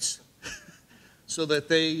tickets so that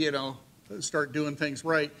they, you know, start doing things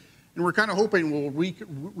right. And we're kind of hoping we'll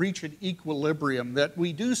reach an equilibrium that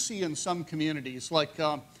we do see in some communities. Like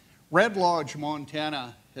Red Lodge,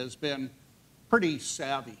 Montana has been pretty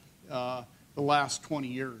savvy the last 20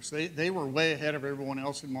 years. They were way ahead of everyone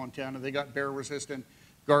else in Montana. They got bear-resistant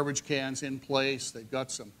garbage cans in place. They've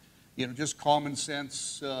got some, you know, just common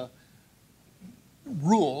sense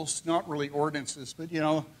rules, not really ordinances, but, you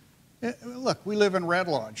know, look, we live in Red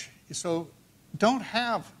Lodge, so don't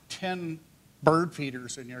have 10 bird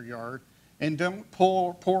feeders in your yard, and don't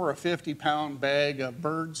pour a 50-pound bag of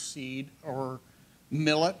bird seed or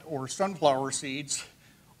millet or sunflower seeds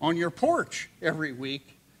on your porch every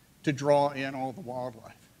week to draw in all the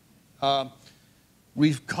wildlife.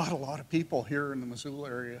 We've got a lot of people here in the Missoula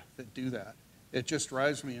area that do that. It just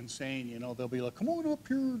drives me insane. You know, they'll be like, come on up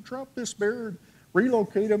here, drop this bear, and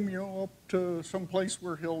relocate him, you know, up to some place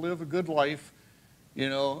where he'll live a good life. You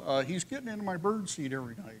know, he's getting into my bird seed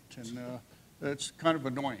every night, and it's kind of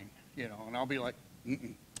annoying, you know, and I'll be like,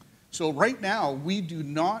 mm-mm. So right now, we do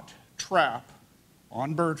not trap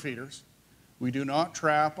on bird feeders. We do not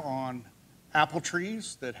trap on apple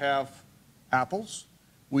trees that have apples.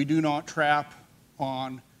 We do not trap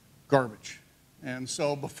on garbage. And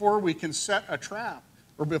so before we can set a trap,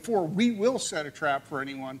 or before we will set a trap for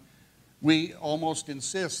anyone, we almost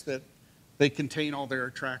insist that they contain all their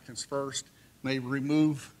attractants first. They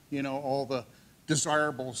remove, you know, all the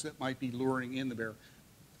desirables that might be luring in the bear.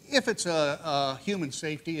 If it's a human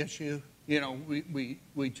safety issue, you know,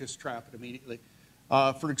 we just trap it immediately.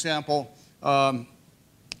 For example,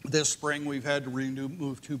 this spring we've had to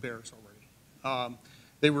remove 2 bears already.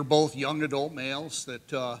 They were both young adult males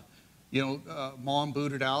that, you know, mom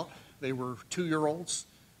booted out. They were 2-year-olds.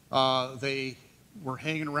 They were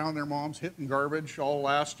hanging around their moms, hitting garbage all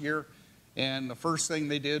last year. And the first thing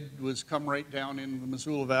they did was come right down into the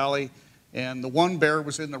Missoula Valley. And the one bear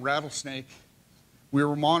was in the rattlesnake. We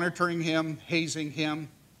were monitoring him, hazing him,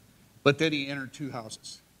 but then he entered 2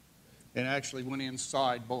 houses and actually went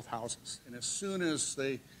inside both houses. And as soon as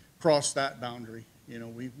they crossed that boundary, you know,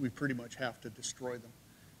 we pretty much have to destroy them.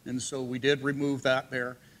 And so we did remove that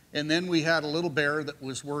bear. And then we had a little bear that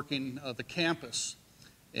was working the campus,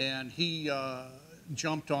 and he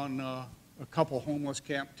jumped on a couple homeless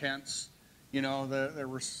camp tents. You know, there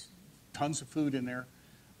was tons of food in there.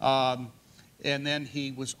 And then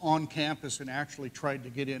he was on campus and actually tried to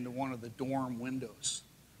get into one of the dorm windows.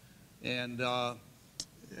 And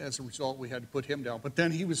as a result, we had to put him down. But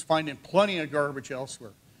then he was finding plenty of garbage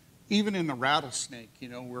elsewhere, even in the rattlesnake, you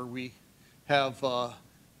know, where we have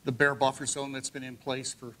the bear buffer zone that's been in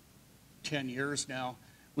place for 10 years now.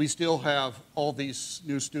 We still have all these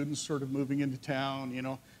new students sort of moving into town, you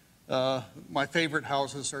know. My favorite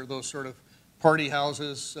houses are those sort of party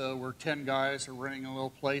houses where 10 guys are renting a little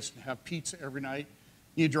place and have pizza every night.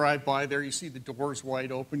 You drive by there, you see the doors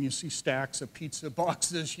wide open, you see stacks of pizza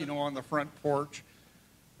boxes, you know, on the front porch.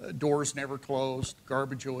 Doors never closed,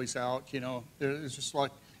 garbage always out, you know. It's just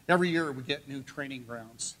like every year we get new training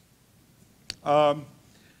grounds.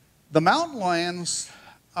 The mountain lions,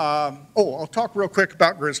 I'll talk real quick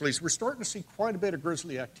about grizzlies. We're starting to see quite a bit of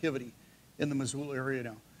grizzly activity in the Missoula area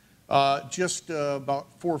now. Just about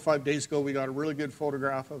 4 or 5 days ago, we got a really good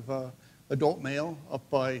photograph of adult male up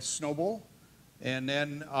by Snowball. And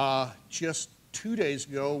then just 2 days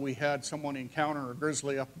ago, we had someone encounter a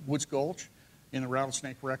grizzly up Woods Gulch in the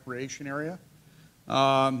Rattlesnake Recreation area.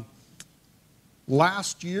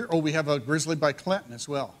 Last year, we have a grizzly by Clinton as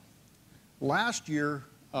well. Last year,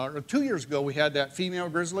 or 2 years ago, we had that female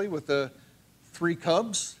grizzly with the 3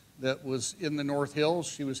 cubs that was in the North Hills.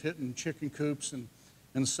 She was hitting chicken coops and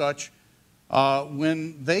such.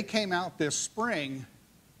 When they came out this spring,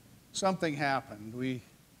 something happened.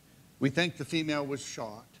 We think the female was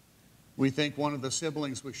shot. We think one of the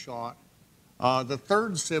siblings was shot. The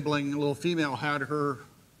third sibling, a little female, had her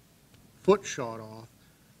foot shot off.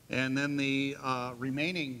 And then the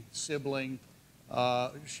remaining sibling,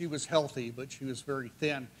 she was healthy, but she was very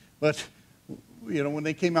thin. But, you know, when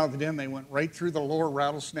they came out of the den, they went right through the lower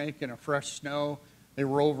Rattlesnake in a fresh snow. They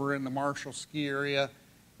were over in the Marshall ski area.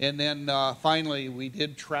 And then finally, we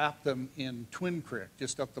did trap them in Twin Creek,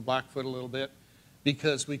 just up the Blackfoot a little bit,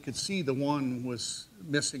 because we could see the one was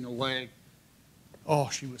missing a leg. Oh,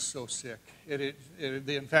 she was so sick.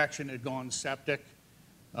 The infection had gone septic.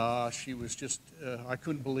 She was just, I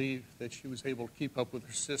couldn't believe that she was able to keep up with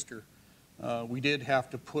her sister. We did have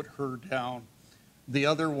to put her down. The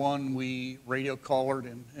other one we radio collared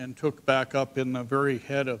and took back up in the very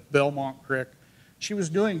head of Belmont Creek. She was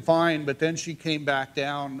doing fine, but then she came back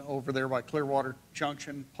down over there by Clearwater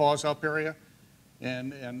Junction, Paws Up area,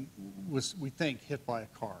 and was, we think, hit by a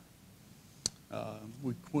car.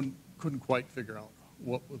 We couldn't quite figure out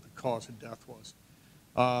what the cause of death was.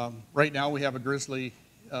 Right now we have a grizzly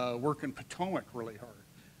working Potomac really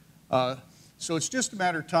hard. So it's just a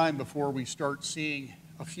matter of time before we start seeing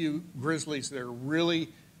a few grizzlies that are really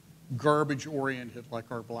garbage oriented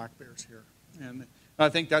like our black bears here. And I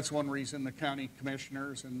think that's one reason the county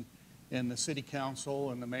commissioners and the city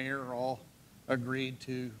council and the mayor all agreed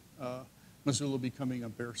to Missoula becoming a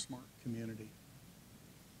bear smart community.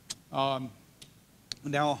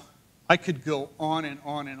 Now, I could go on and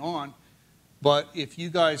on and on, but if you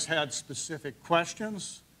guys had specific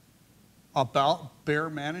questions about bear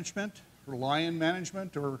management or lion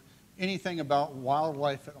management or anything about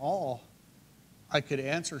wildlife at all, I could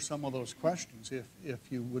answer some of those questions if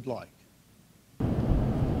you would like.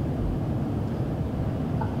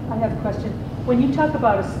 I have a question. When you talk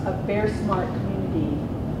about a bear smart community,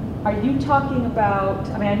 are you talking about,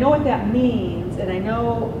 I mean, I know what that means, and I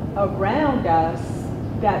know around us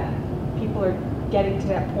that people are getting to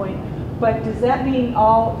that point, but does that mean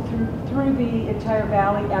all through the entire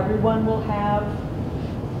valley, everyone will have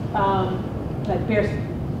like bear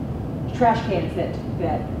trash cans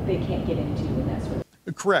that they can't get into and that sort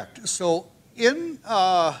of? Correct. So in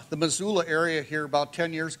the Missoula area here about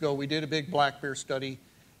 10 years ago, we did a big black bear study,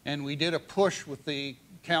 and we did a push with the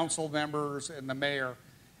council members and the mayor,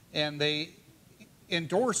 and they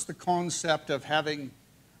endorsed the concept of having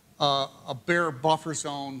a bear buffer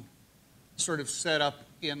zone sort of set up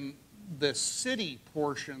in the city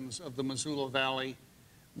portions of the Missoula Valley,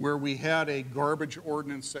 where we had a garbage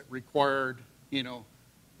ordinance that required, you know,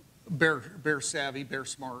 bear savvy, bear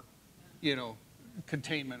smart, you know,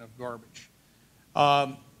 containment of garbage.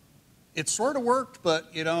 It sort of worked,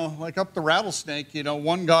 but, you know, like up the Rattlesnake, you know,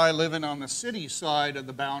 one guy living on the city side of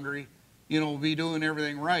the boundary, you know, will be doing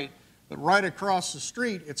everything right. But right across the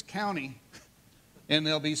street, it's county, and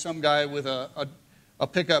there'll be some guy with a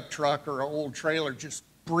pickup truck or an old trailer just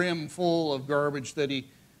brim full of garbage that he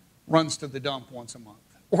runs to the dump once a month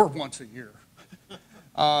or once a year.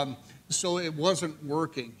 So it wasn't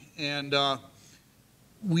working. And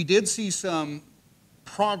we did see some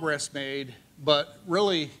progress made, but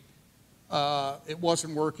really it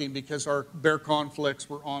wasn't working because our bear conflicts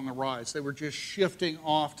were on the rise. They were just shifting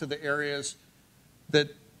off to the areas that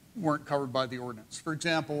weren't covered by the ordinance. For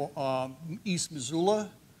example, East Missoula,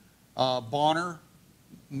 Bonner,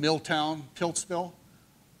 Milltown, Piltsville,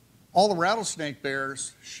 all the rattlesnake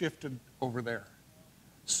bears shifted over there.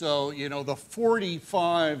 So, you know, the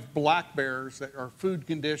 45 black bears that are food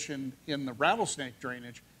conditioned in the rattlesnake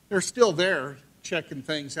drainage, they're still there checking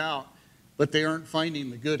things out, but they aren't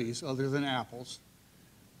finding the goodies other than apples.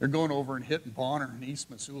 They're going over and hitting Bonner and East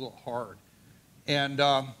Missoula hard. And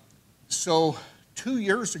so 2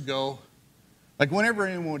 years ago, like whenever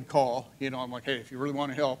anyone would call, you know, I'm like, hey, if you really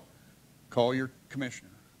want to help, call your commissioner,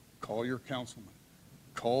 call your councilman,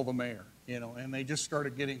 call the mayor, you know, and they just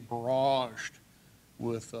started getting barraged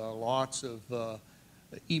with lots of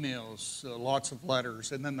emails, lots of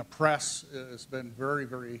letters, and then the press has been very,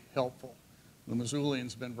 very helpful. The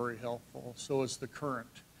Missoulians have been very helpful, so is the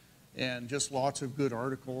Current, and just lots of good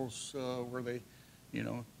articles where they, you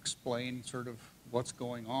know, explain sort of what's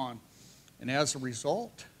going on. And as a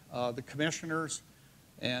result, the commissioners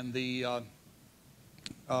and the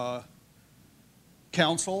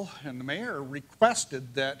council and the mayor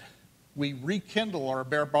requested that we rekindle our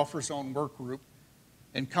bear buffer zone work group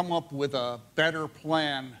and come up with a better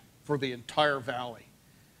plan for the entire valley.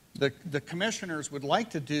 The commissioners would like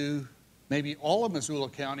to do maybe all of Missoula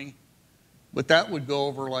County, but that would go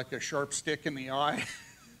over like a sharp stick in the eye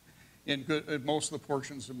in most of the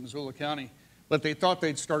portions of Missoula County. But they thought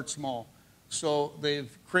they'd start small. So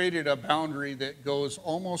they've created a boundary that goes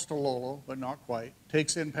almost to Lolo, but not quite,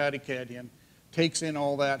 takes in Patty Canyon, takes in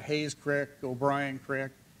all that Hayes Creek, O'Brien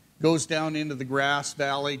Creek, goes down into the Grass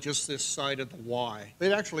Valley, just this side of the Y.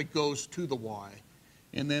 It actually goes to the Y.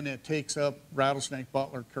 And then it takes up Rattlesnake,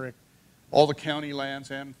 Butler Creek, all the county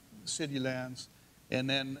lands and city lands, and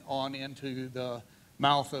then on into the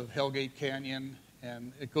mouth of Hellgate Canyon,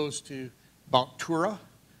 and it goes to about Tura,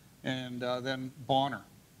 and then Bonner.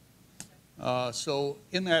 So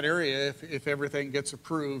in that area, if everything gets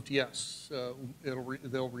approved, yes,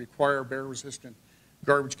 they'll require bear-resistant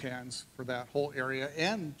garbage cans for that whole area,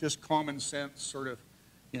 and just common sense sort of,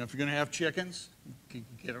 you know, if you're going to have chickens, you can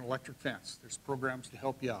get an electric fence. There's programs to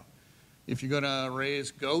help you out. If you're going to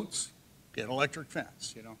raise goats, get an electric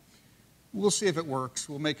fence, you know. We'll see if it works.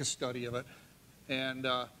 We'll make a study of it. And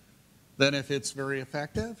then if it's very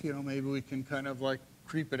effective, you know, maybe we can kind of like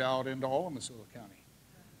creep it out into all of Missoula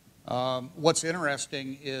County. What's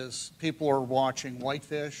interesting is people are watching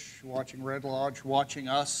whitefish, watching red lodge, watching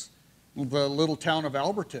us. The little town of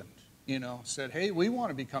Alberton, you know, said, hey, we want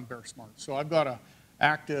to become bear smart. So I've got an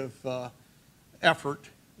active effort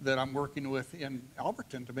that I'm working with in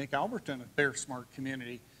Alberton to make Alberton a bear smart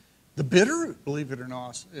community. The bidder, believe it or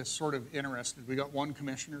not, is sort of interested. We got one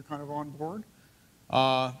commissioner kind of on board.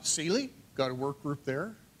 Sealy, got a work group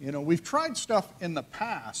there. You know, we've tried stuff in the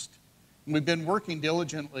past. We've been working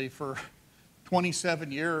diligently for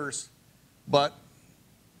 27 years, but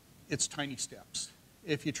it's tiny steps.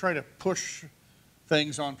 If you try to push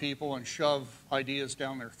things on people and shove ideas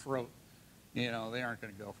down their throat, you know, they aren't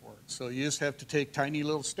going to go for it. So you just have to take tiny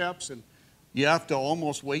little steps, and you have to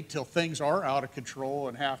almost wait till things are out of control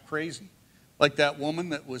and half crazy. Like that woman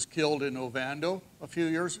that was killed in Ovando 2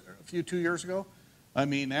 years ago. I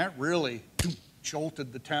mean, that really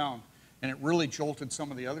jolted the town, and it really jolted some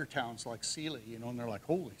of the other towns like Sealy, you know, and they're like,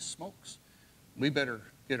 holy smokes, we better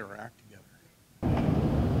get our act together.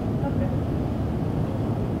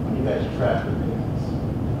 When you guys trap the bears,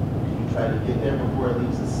 do you try to get there before it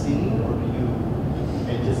leaves the scene, or do you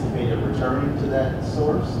anticipate it returning to that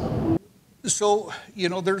source of food? So, you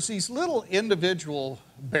know, there's these little individual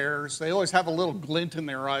bears. They always have a little glint in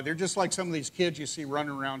their eye. They're just like some of these kids you see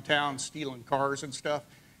running around town stealing cars and stuff.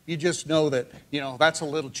 You just know that, you know, that's a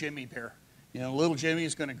little Jimmy bear. You know, little Jimmy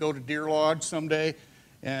is going to go to Deer Lodge someday,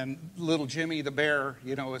 and little Jimmy the bear,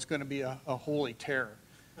 you know, is going to be a holy terror.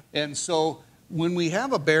 And so when we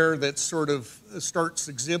have a bear that sort of starts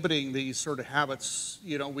exhibiting these sort of habits,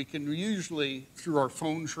 you know, we can usually, through our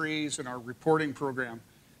phone trees and our reporting program,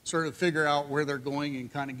 sort of figure out where they're going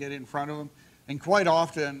and kind of get in front of them. And quite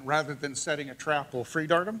often, rather than setting a trap, we'll free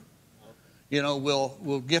dart them. You know,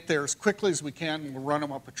 we'll get there as quickly as we can, and we'll run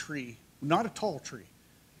them up a tree. Not a tall tree.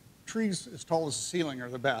 Trees as tall as the ceiling are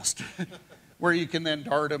the best, where you can then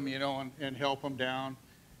dart them, you know, and help them down.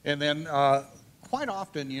 And then quite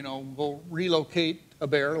often, you know, we'll relocate a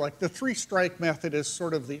bear. Like the three-strike method is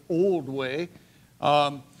sort of the old way.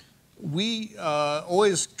 We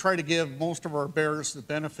always try to give most of our bears the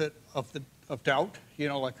benefit of doubt. You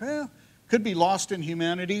know, like, could be lost in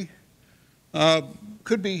humanity.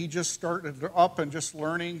 Could be he just started up and just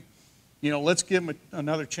learning. You know, let's give him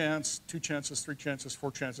another chance, 2 chances, 3 chances,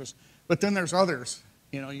 4 chances. But then there's others.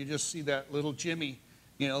 You know, you just see that little Jimmy,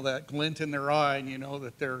 you know, that glint in their eye, and you know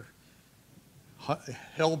that they're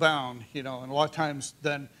hell-bound, you know. And a lot of times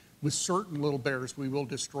then with certain little bears, we will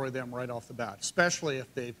destroy them right off the bat, especially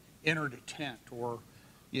if they've entered a tent or,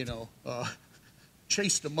 you know,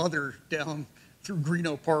 chased a mother down through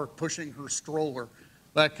Greeno Park pushing her stroller,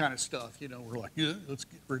 that kind of stuff. You know, we're like, yeah, let's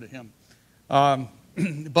get rid of him.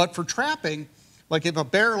 But for trapping, like if a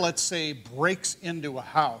bear, let's say, breaks into a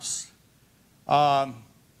house,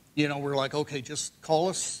 you know, we're like, okay, just call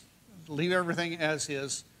us, leave everything as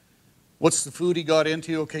is. What's the food he got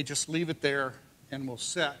into? Okay, just leave it there and we'll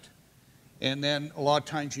set. And then a lot of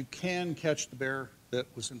times you can catch the bear that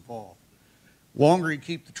was involved. Longer you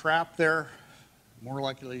keep the trap there, more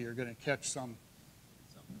likely you're going to catch some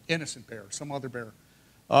innocent bear, some other bear.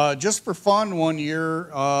 Just for fun, one year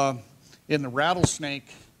in the rattlesnake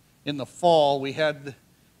in the fall, we had the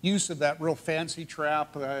use of that real fancy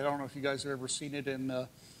trap. I don't know if you guys have ever seen it in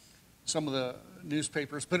some of the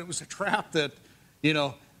newspapers, but it was a trap that, you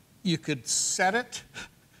know, you could set it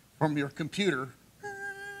from your computer.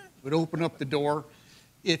 It would open up the door.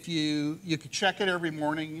 If you could check it every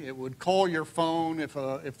morning. It would call your phone if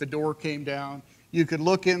the door came down. You could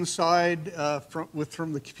look inside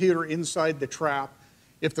from the computer inside the trap.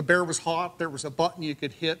 If the bear was hot, there was a button you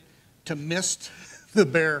could hit to mist the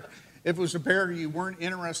bear. If it was a bear you weren't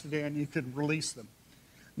interested in, you could release them.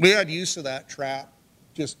 We had use of that trap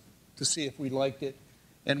just to see if we liked it,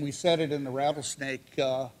 and we set it in the rattlesnake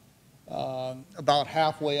about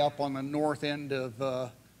halfway up on the north end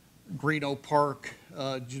of Greeno Park,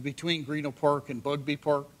 between Greeno Park and Bugby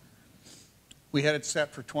Park. We had it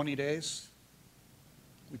set for 20 days.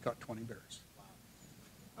 We caught 20 bears.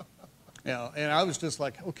 Yeah, and I was just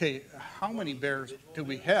like, okay, how many bears do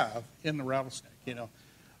we have in the rattlesnake? You know,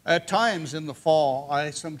 at times in the fall,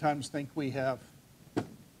 I sometimes think we have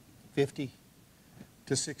 50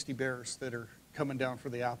 to 60 bears that are coming down for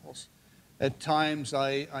the apples. At times,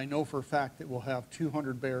 I know for a fact that we'll have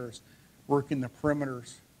 200 bears working the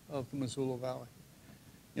perimeters of the Missoula Valley.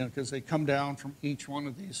 you know, because they come down from each one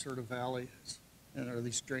of these sort of valleys, or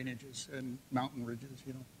these drainages and mountain ridges,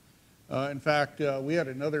 you know. In fact, we had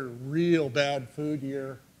another real bad food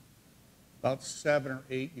year about 7 or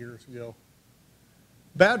 8 years ago.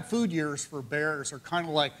 Bad food years for bears are kind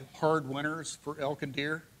of like hard winters for elk and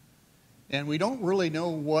deer, and we don't really know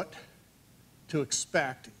what to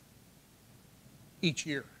expect each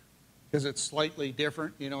year because it's slightly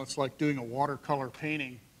different. You know, it's like doing a watercolor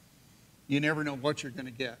painting. You never know what you're going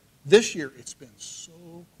to get. This year, it's been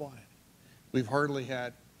so quiet. We've hardly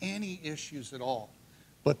had any issues at all.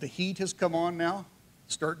 But the heat has come on now,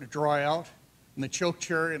 starting to dry out, and the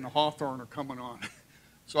chokecherry and the hawthorn are coming on.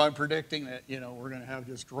 So I'm predicting that, you know, we're going to have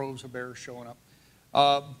just droves of bears showing up.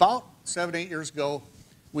 About 7, 8 years ago,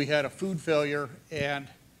 we had a food failure, and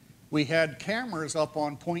we had cameras up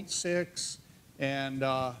on Point 6 and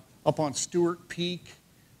up on Stewart Peak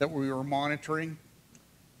that we were monitoring.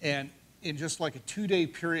 And in just like a 2-day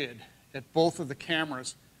period at both of the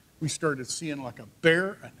cameras, we started seeing like a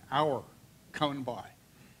bear an hour coming by.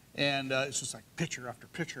 And it's just like picture after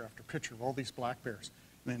picture after picture of all these black bears.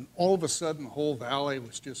 And then all of a sudden, the whole valley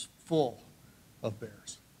was just full of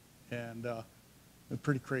bears. And it's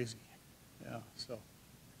pretty crazy. Yeah, so.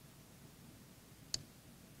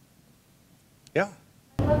 Yeah.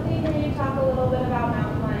 I'd love to hear you talk a little bit about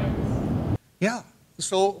mountain lions. Yeah,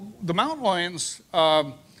 so the mountain lions,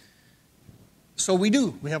 so we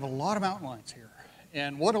have a lot of mountain lions here.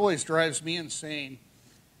 And what always drives me insane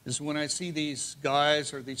is when I see these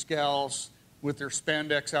guys or these gals with their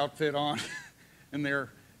spandex outfit on and their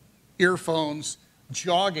earphones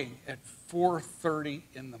jogging at 4:30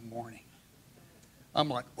 in the morning. I'm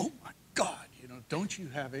like, oh my God, you know, don't you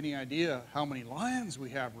have any idea how many lions we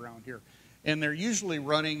have around here? And they're usually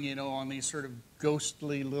running, you know, on these sort of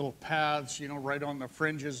ghostly little paths, you know, right on the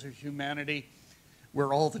fringes of humanity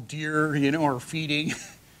where all the deer, you know, are feeding.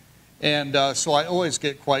 And so I always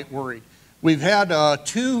get quite worried. We've had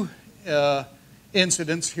 2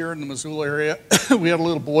 incidents here in the Missoula area. We had a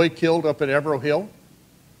little boy killed up at Evero Hill.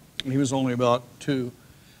 He was only about 2.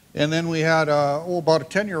 And then we had about a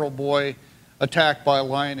 10-year-old boy attacked by a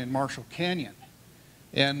lion in Marshall Canyon.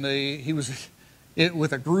 And he was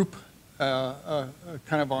with a group kind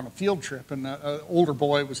of on a field trip, and the older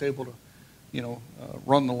boy was able to, you know,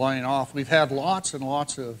 run the lion off. We've had lots and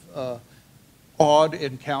lots of odd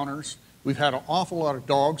encounters. We've had an awful lot of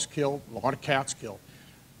dogs killed, a lot of cats killed.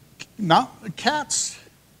 Cats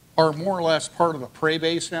are more or less part of the prey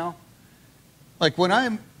base now. Like when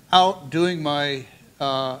I'm out doing my,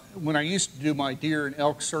 when I used to do my deer and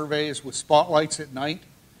elk surveys with spotlights at night,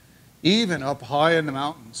 even up high in the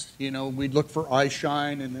mountains, you know, we'd look for eye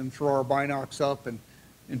shine and then throw our binocs up and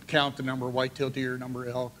count the number of white-tailed deer, number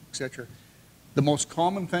of elk, etc. The most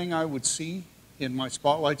common thing I would see in my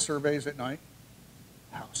spotlight surveys at night,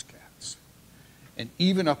 house cats. And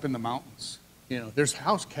even up in the mountains, you know, there's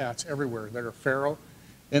house cats everywhere that are feral,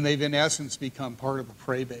 and they've in essence become part of the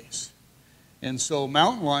prey base. And so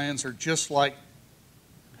mountain lions are just like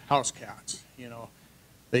house cats, you know.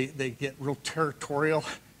 They get real territorial.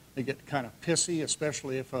 They get kind of pissy,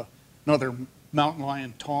 especially if another mountain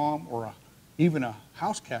lion tom or even a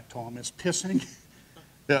house cat tom is pissing.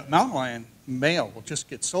 The mountain lion male will just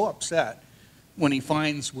get so upset when he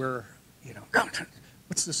finds where, you know,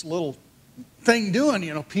 what's this little thing doing,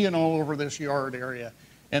 you know, peeing all over this yard area.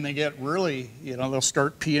 And they get really, you know, they'll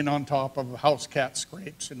start peeing on top of house cat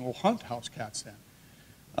scrapes, and we'll hunt house cats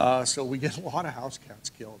then. So we get a lot of house cats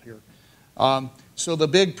killed here. So the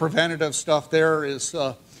big preventative stuff there is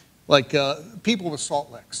like people with salt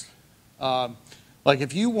licks. Like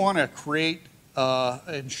if you want to create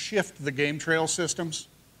and shift the game trail systems,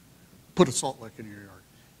 put a salt lick in your yard.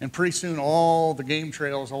 And pretty soon all the game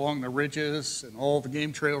trails along the ridges and all the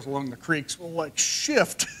game trails along the creeks will like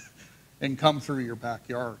shift and come through your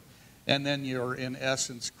backyard. And then you're in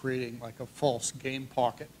essence creating like a false game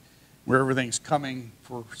pocket where everything's coming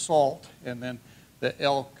for salt, and then the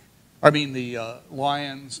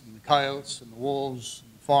lions and the coyotes and the wolves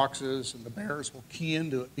and the foxes and the bears will key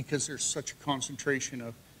into it because there's such a concentration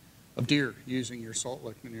of deer using your salt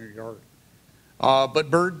lick in your yard. But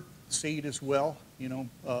bird seed as well, you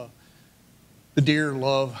know, the deer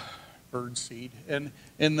love bird seed, and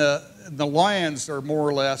the lions are more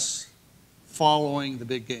or less following the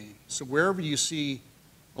big game. So wherever you see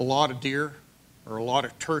a lot of deer or a lot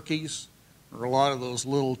of turkeys or a lot of those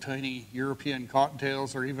little tiny European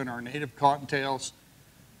cottontails or even our native cottontails,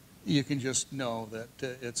 you can just know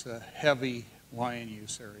that it's a heavy lion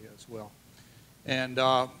use area as well. And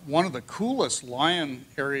one of the coolest lion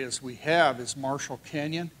areas we have is Marshall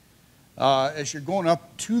Canyon. As you're going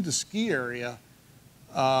up to the ski area,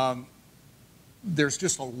 there's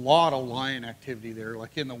just a lot of lion activity there.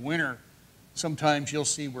 Like in the winter, sometimes you'll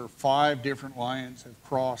see where 5 different lions have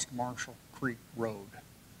crossed Marshall Creek Road.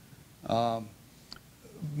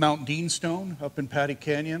 Mount Deanstone up in Patty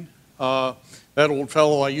Canyon, that old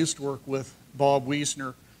fellow I used to work with, Bob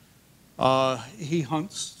Wiesner, he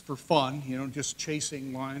hunts for fun, you know, just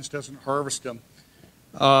chasing lions, doesn't harvest them.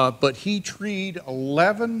 But he treed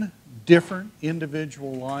 11 different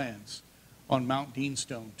individual lions on Mount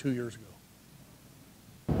Deanstone 2 years ago.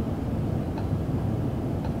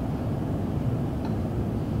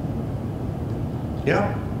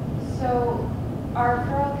 Yeah. So are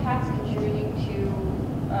feral cats contributing to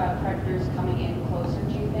predators coming in closer,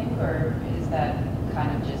 do you think, or is that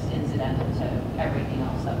kind of just incidental to everything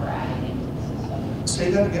else that we're adding into the system?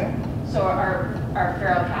 Say that again? So our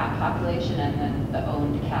feral cat population and then the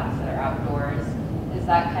owned cats that are outdoors, is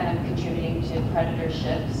that kind of contributing to predator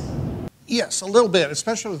shifts? Yes, a little bit,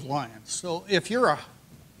 especially with lions. So if you're a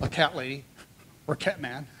cat lady or a cat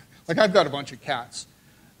man, like I've got a bunch of cats,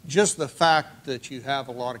 just the fact that you have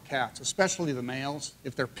a lot of cats, especially the males,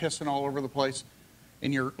 if they're pissing all over the place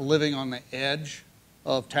and you're living on the edge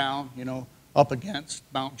of town, you know, up against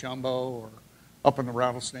Mount Jumbo or up in the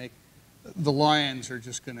Rattlesnake, the lions are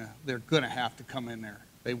just they're gonna have to come in there.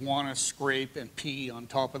 They want to scrape and pee on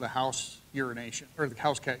top of the house urination, or the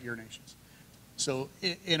house cat urinations. So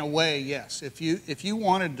in a way, yes, if you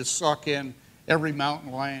wanted to suck in every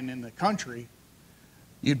mountain lion in the country,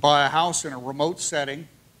 you'd buy a house in a remote setting,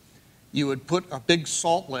 you would put a big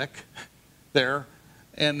salt lick there,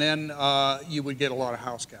 and then you would get a lot of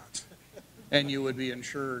house cats. And you would be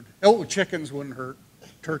insured. Oh, chickens wouldn't hurt.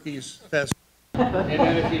 Turkeys, pheasants. And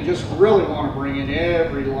then if you just really want to bring in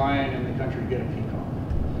every lion in the country, get a peacock.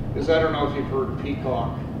 Because I don't know if you've heard of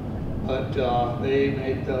peacock, but they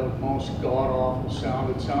make the most god-awful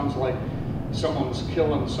sound. It sounds like someone's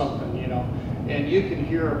killing something, you know. And you can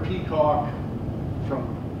hear a peacock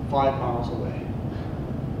from 5 miles away.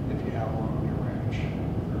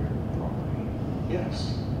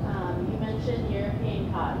 Yes. You mentioned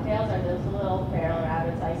European cottontails. Are those the little feral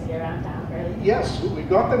rabbits I see around town fairly? Yes, we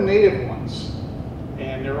got the native ones,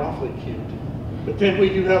 and they're awfully cute. But then we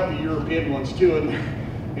do have the European ones too, and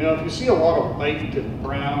you know, if you see a lot of white and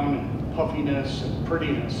brown and puffiness and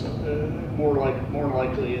prettiness, more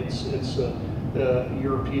likely it's the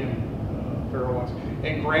European feral ones.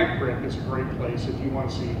 And Grant Creek is a great place if you want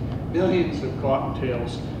to see millions of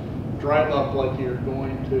cottontails. Drive up like you're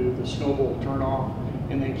going to the Snowball turnoff,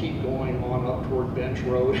 and then keep going on up toward Bench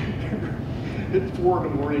Road. At 4 in the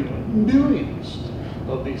morning, like millions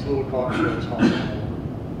of these little cottontails hopping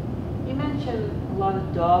over. You mentioned a lot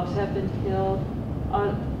of dogs have been killed.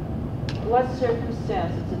 What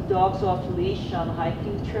circumstances? The dogs off leash on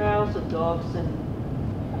hiking trails, or dogs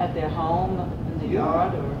at their home in the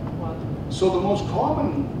yard, or what? So the most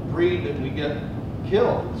common breed that we get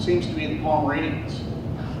killed seems to be the Pomeranians.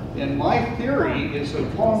 And my theory is that a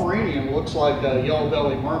Pomeranian looks like a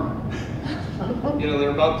yellow-bellied marmot. You know, they're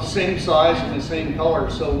about the same size and the same color,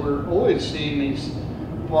 so we're always seeing these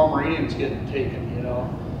Pomeranians getting taken, you know.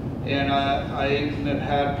 And I even have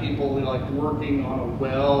had people like working on a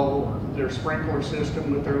well or their sprinkler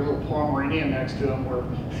system with their little Pomeranian next to them, where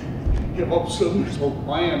you know, all of a sudden there's a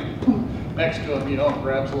lion next to them, you know,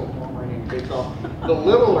 grabs a little Pomeranian and takes off. The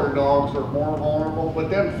littler dogs are more vulnerable, but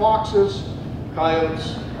then foxes,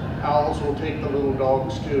 coyotes, owls will take the little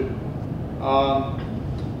dogs too.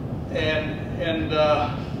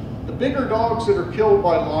 The bigger dogs that are killed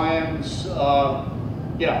by lions,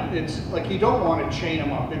 yeah, it's like you don't want to chain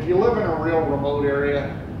them up. If you live in a real remote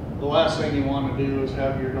area, the last thing you want to do is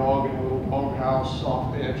have your dog in a little dog house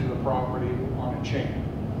off the edge of the property on a chain.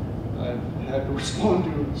 I've had to respond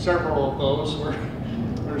to several of those where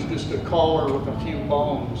there's just a collar with a few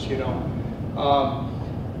bones, you know.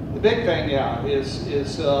 The big thing, yeah, is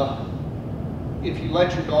if you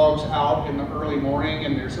let your dogs out in the early morning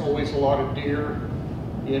and there's always a lot of deer,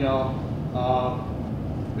 you know,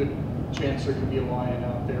 good chance there could be a lion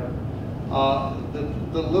out there.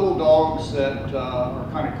 The little dogs that are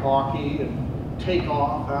kind of cocky and take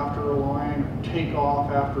off after a lion or take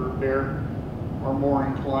off after a bear are more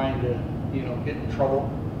inclined to, you know, get in trouble,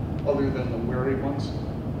 other than the wary ones.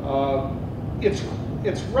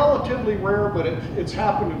 It's relatively rare, but it's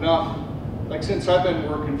happened enough. Like since I've been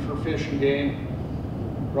working for Fish and Game,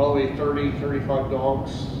 probably 30, 35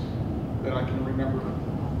 dogs that I can remember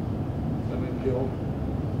that have been killed.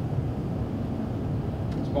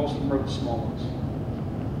 Most of them are the small ones.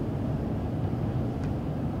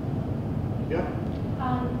 Yeah?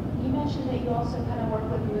 You mentioned that you also kind of work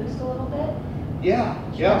with moose a little bit.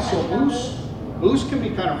 Yeah, so moose can be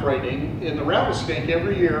kind of frightening. In the rattlesnake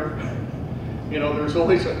every year, you know, there's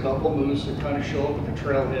always a couple moose that kind of show up at the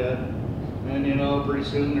trailhead, and you know, pretty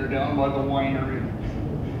soon they're down by the winery,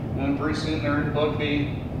 and pretty soon they're in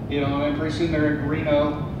Bugby, you know, and then pretty soon they're in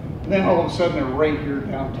Reno, and then all of a sudden they're right here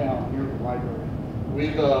downtown, near the library.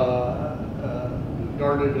 We've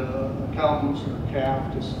guarded a cow moose and a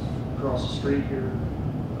calf just across the street here.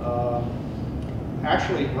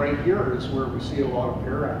 Actually, right here is where we see a lot of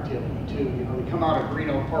bear activity too. You know, they come out of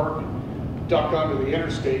Reno Park and duck onto the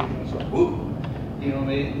interstate, and it's like, whoop. You know,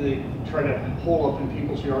 they try to hole up in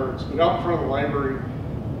people's yards. But out in front of the library,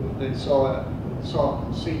 they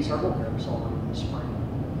seen several bears already this spring.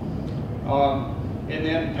 And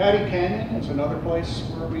then Paddy Canyon is another place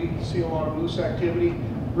where we see a lot of moose activity.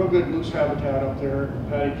 Real good moose habitat up there,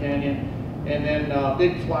 Paddy Canyon. And then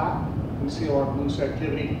Big Flat, we see a lot of moose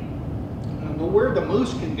activity. But where the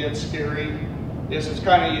moose can get scary is it's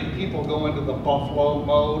kind of, people go into the buffalo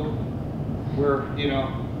mode where, you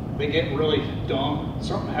know, they get really dumb,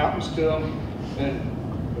 something happens to them,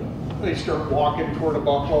 and they start walking toward a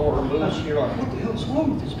buffalo or a moose, and you're like, what the hell's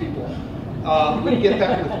wrong with these people? We get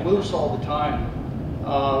that with moose all the time,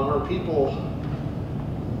 where people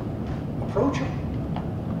approach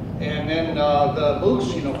them. And then the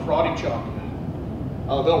moose, you know, karate chop you.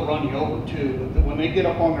 They'll run you over too. But when they get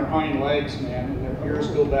up on their hind legs, man, and their ears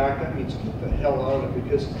go back, that means get the hell out of it,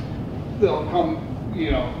 because they'll come,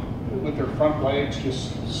 you know, with their front legs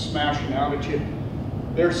just smashing out at you.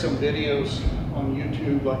 There's some videos on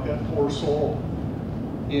YouTube, like that poor soul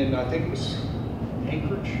in, I think it was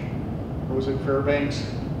Anchorage, or was it Fairbanks?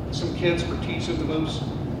 Some kids were teaching the moose,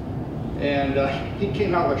 and he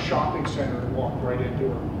came out of a shopping center and walked right into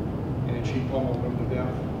her, and she pummeled him to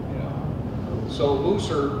death. So moose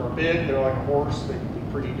are big, they're like a horse, they can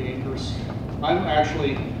be pretty dangerous. I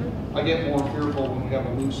get more fearful when we have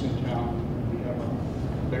a moose in town than we have a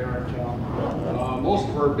bear in town. Most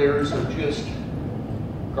of our bears are just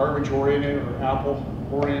garbage oriented or apple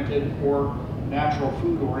oriented or natural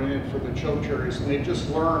food oriented for the chokecherries, and they just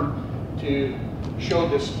learn to show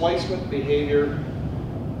displacement behavior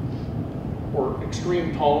or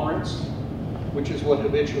extreme tolerance, which is what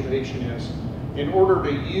habituation is. In order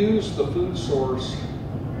to use the food source,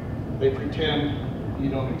 they pretend you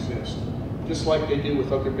don't exist. Just like they do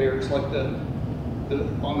with other bears, like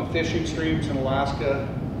on the fishing streams in Alaska,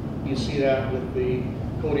 you see that with the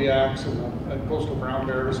Kodiaks and the coastal brown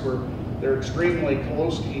bears, where they're extremely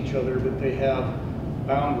close to each other, but they have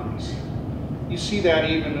boundaries. You see that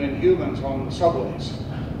even in humans on the subways,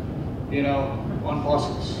 you know, on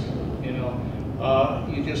buses, you know.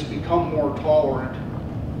 You just become more tolerant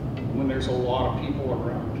when there's a lot of people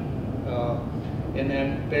around. And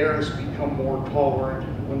then bears become more tolerant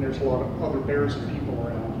when there's a lot of other bears and people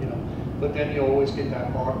around, you know. But then you always get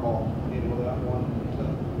that oddball, you know, that one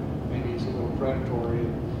that maybe is a little predatory.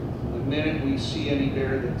 The minute we see any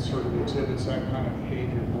bear that sort of exhibits that kind of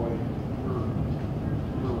behavior, boy,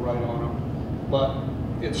 we're right on them. But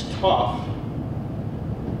it's tough.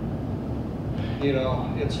 You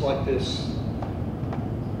know, it's like this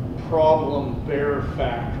problem bear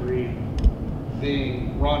factory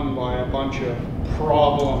being run by a bunch of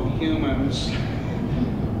problem humans,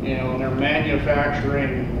 you know, and they're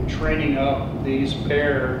manufacturing and training up these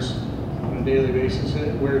bears on a daily basis.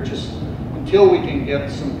 We're just, until we can get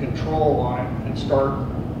some control on it and start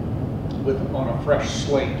on a fresh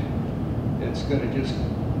slate, it's going to just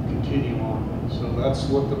continue on. So that's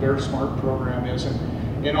what the Bear Smart program is.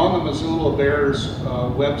 And on the Missoula Bears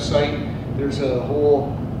website, there's a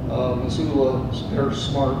whole Missoula Bear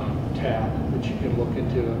Smart tab that you can look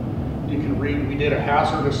into. You can read, we did a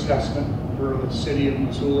hazard assessment for the city of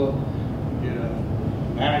Missoula, we did a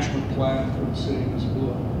management plan for the city of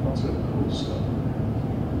Missoula, lots of cool stuff.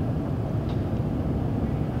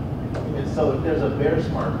 And so if there's a Bear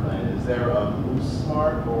Smart plan, is there a Moose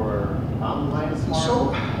Smart or Mountain Lion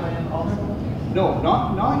Smart plan also? No,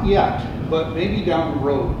 not yet, but maybe down the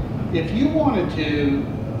road. If you wanted to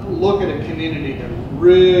look at a community that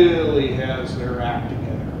really has their act together,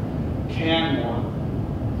 Canmore,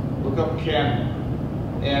 look up Canmore,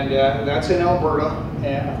 and that's in Alberta,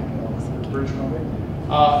 and I think British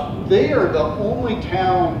Columbia. They are the only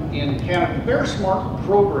town in Canada. The Bear Smart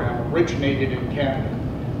program originated in Canada.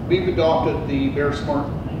 We've adopted the Bear Smart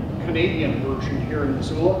Canadian version here in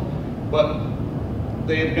Missoula, but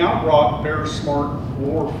they have now brought Bear Smart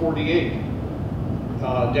Lower 48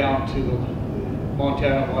 down to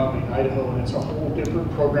Montana, Wyoming, Idaho, and it's a whole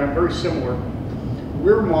different program, very similar.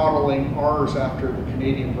 We're modeling ours after the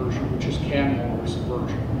Canadian version, which is Canmore's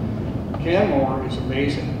version. Canmore is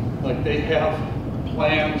amazing. Like, they have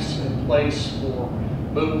plans in place for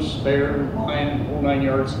moose, bear, lion, whole 9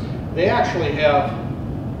 yards. They actually have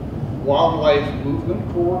wildlife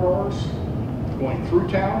movement corridors going through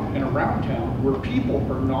town and around town where people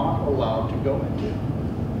are not allowed to go into.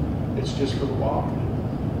 It's just for the wildlife.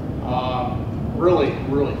 Really,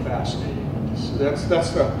 really fascinating. So that's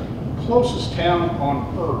the closest town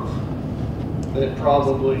on earth that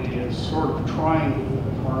probably is sort of trying to live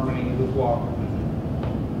in harmony with wildlife.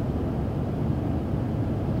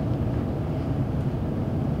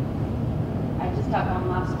 I just have one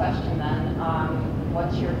last question then.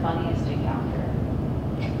 What's your funniest encounter?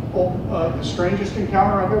 Oh, the strangest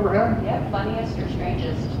encounter I've ever had? Yeah, funniest or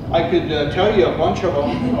strangest? I could tell you a bunch of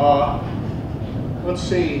them. Let's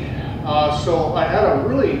see. So I had a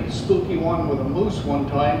really spooky one with a moose one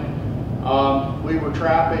time. We were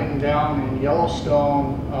trapping down in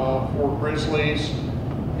Yellowstone for grizzlies,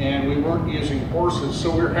 and we weren't using horses, so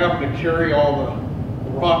we were having to carry all the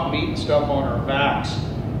rock meat and stuff on our backs.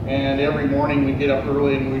 And every morning we'd get up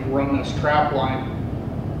early and we'd run this trap line.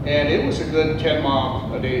 And it was a good 10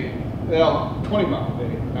 miles a day. Well, 20 miles a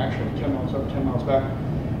day, actually, 10 miles up, 10 miles back.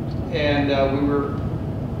 And we were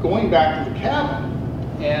going back to the cabin.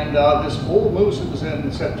 And this bull moose, it was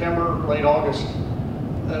in September, late August,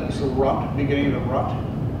 it was the rut, beginning of the rut.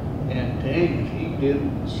 And dang, he did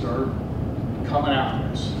start coming after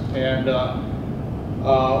us. And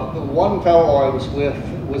the one fellow I was with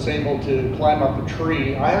was able to climb up a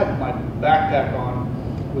tree. I had my backpack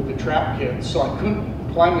on with the trap kit, so I couldn't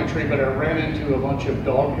climb the tree, but I ran into a bunch of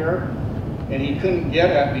dog hair, and he couldn't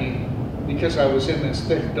get at me because I was in this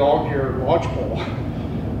thick dog hair lodgepole.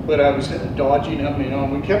 But I was dodging him, you know,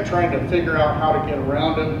 and we kept trying to figure out how to get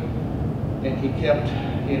around him, and he kept,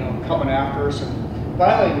 you know, coming after us. And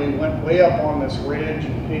finally, we went way up on this ridge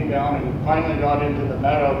and came down and finally got into the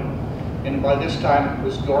meadow. And by this time, it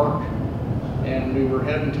was dark, and we were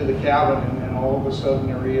heading to the cabin, and then all of a sudden,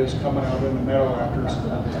 there he is coming out in the meadow after us.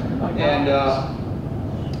 And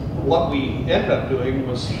what we ended up doing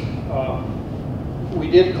was we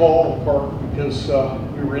did call the park because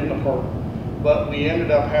we were in the park, but we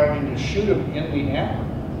ended up having to shoot him in the antler.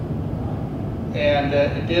 And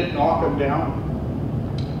it did knock him down.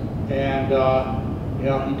 And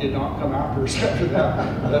yeah, he did not come after us after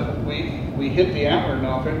that. But we hit the antler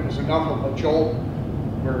enough. It was enough of a jolt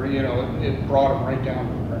where, you know, it brought him right down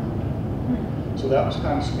to the ground. So that was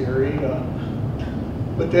kind of scary.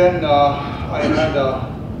 But then I had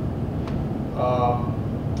a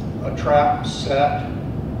trap set,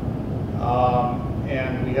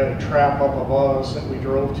 and we had a trap up above us that we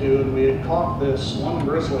drove to, and we had caught this one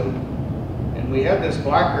grizzly, and we had this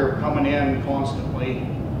black bear coming in constantly,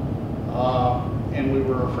 and we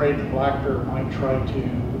were afraid the black bear might try to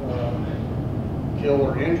kill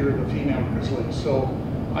or injure the female grizzly. So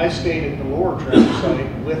I stayed at the lower trap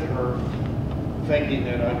site with her, thinking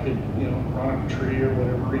that I could, you know, run up a tree or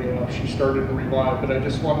whatever, you know, if she started to revive. But I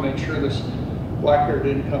just wanted to make sure this black bear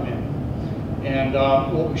didn't come in. And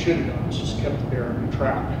what we should have done was just kept the bear in the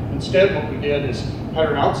trap. Instead, what we did is had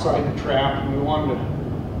her outside the trap, and we wanted to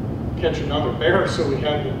catch another bear, so we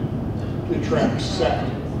had the trap set.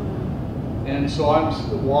 And so I'm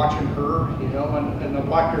watching her, you know, and the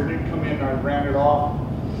black bear did come in, and I ran it off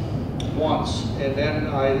once, and then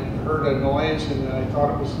I heard a noise, and I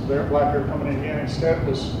thought it was the black bear coming in again. Instead, it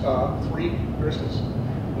was 3 grizzlies.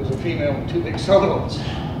 It was a female and 2 big Sutherlands.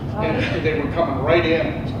 And they were coming right in.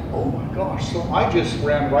 I was like, oh my gosh. So I just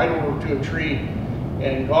ran right over to a tree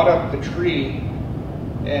and got up the tree,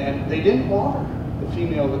 and they didn't bother the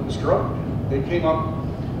female that was drugged. They came up,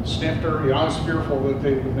 sniffed her. You know, I was fearful that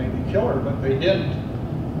they would maybe kill her, but they didn't.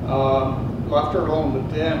 Left her alone, but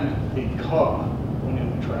then the cub went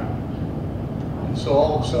in the trap. And so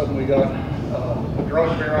all of a sudden we got a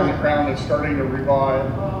drugged bear on the ground that's starting to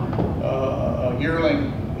revive, a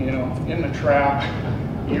yearling, you know, in the trap,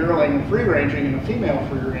 yearling free ranging and a female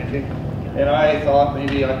free ranging. And I thought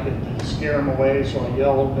maybe I could scare him away, so I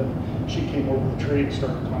yelled, and she came over the tree and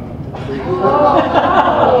started climbing up the tree.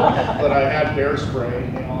 But I had bear spray,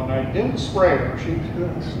 you know, and I didn't spray her. She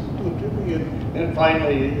looked at me, and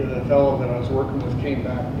finally the fellow that I was working with came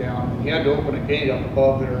back down, and he had to open a gate up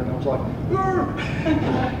above there, and I was like,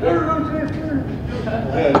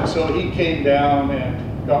 and so he came down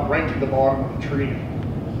and got right to the bottom of the tree.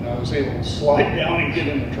 I was able to slide down and get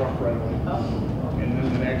in the truck right away. And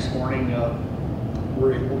then the next morning, we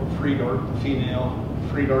were able to free dart the female,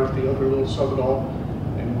 free dart the other little sub-adult,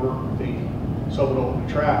 and work the sub-adult in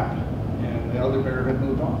the trap. And the other bear had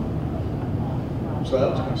moved on. So that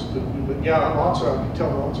was kind of spooky. But yeah, I can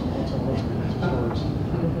tell lots of stories. Awesome.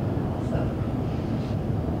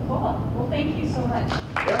 Cool. Well, thank you so much.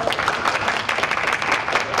 Yeah.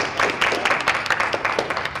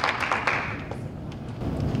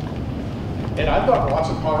 And I I've got lots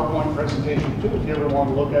of PowerPoint presentations too, if you ever want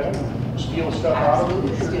to look at them, steal stuff out of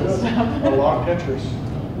them. Steal stuff. A lot of pictures.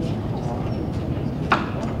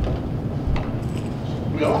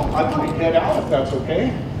 Well, I might head out if that's okay.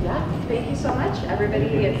 Yeah, thank you so much, everybody.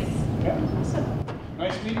 It's Yeah. awesome.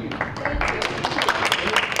 Nice meeting you.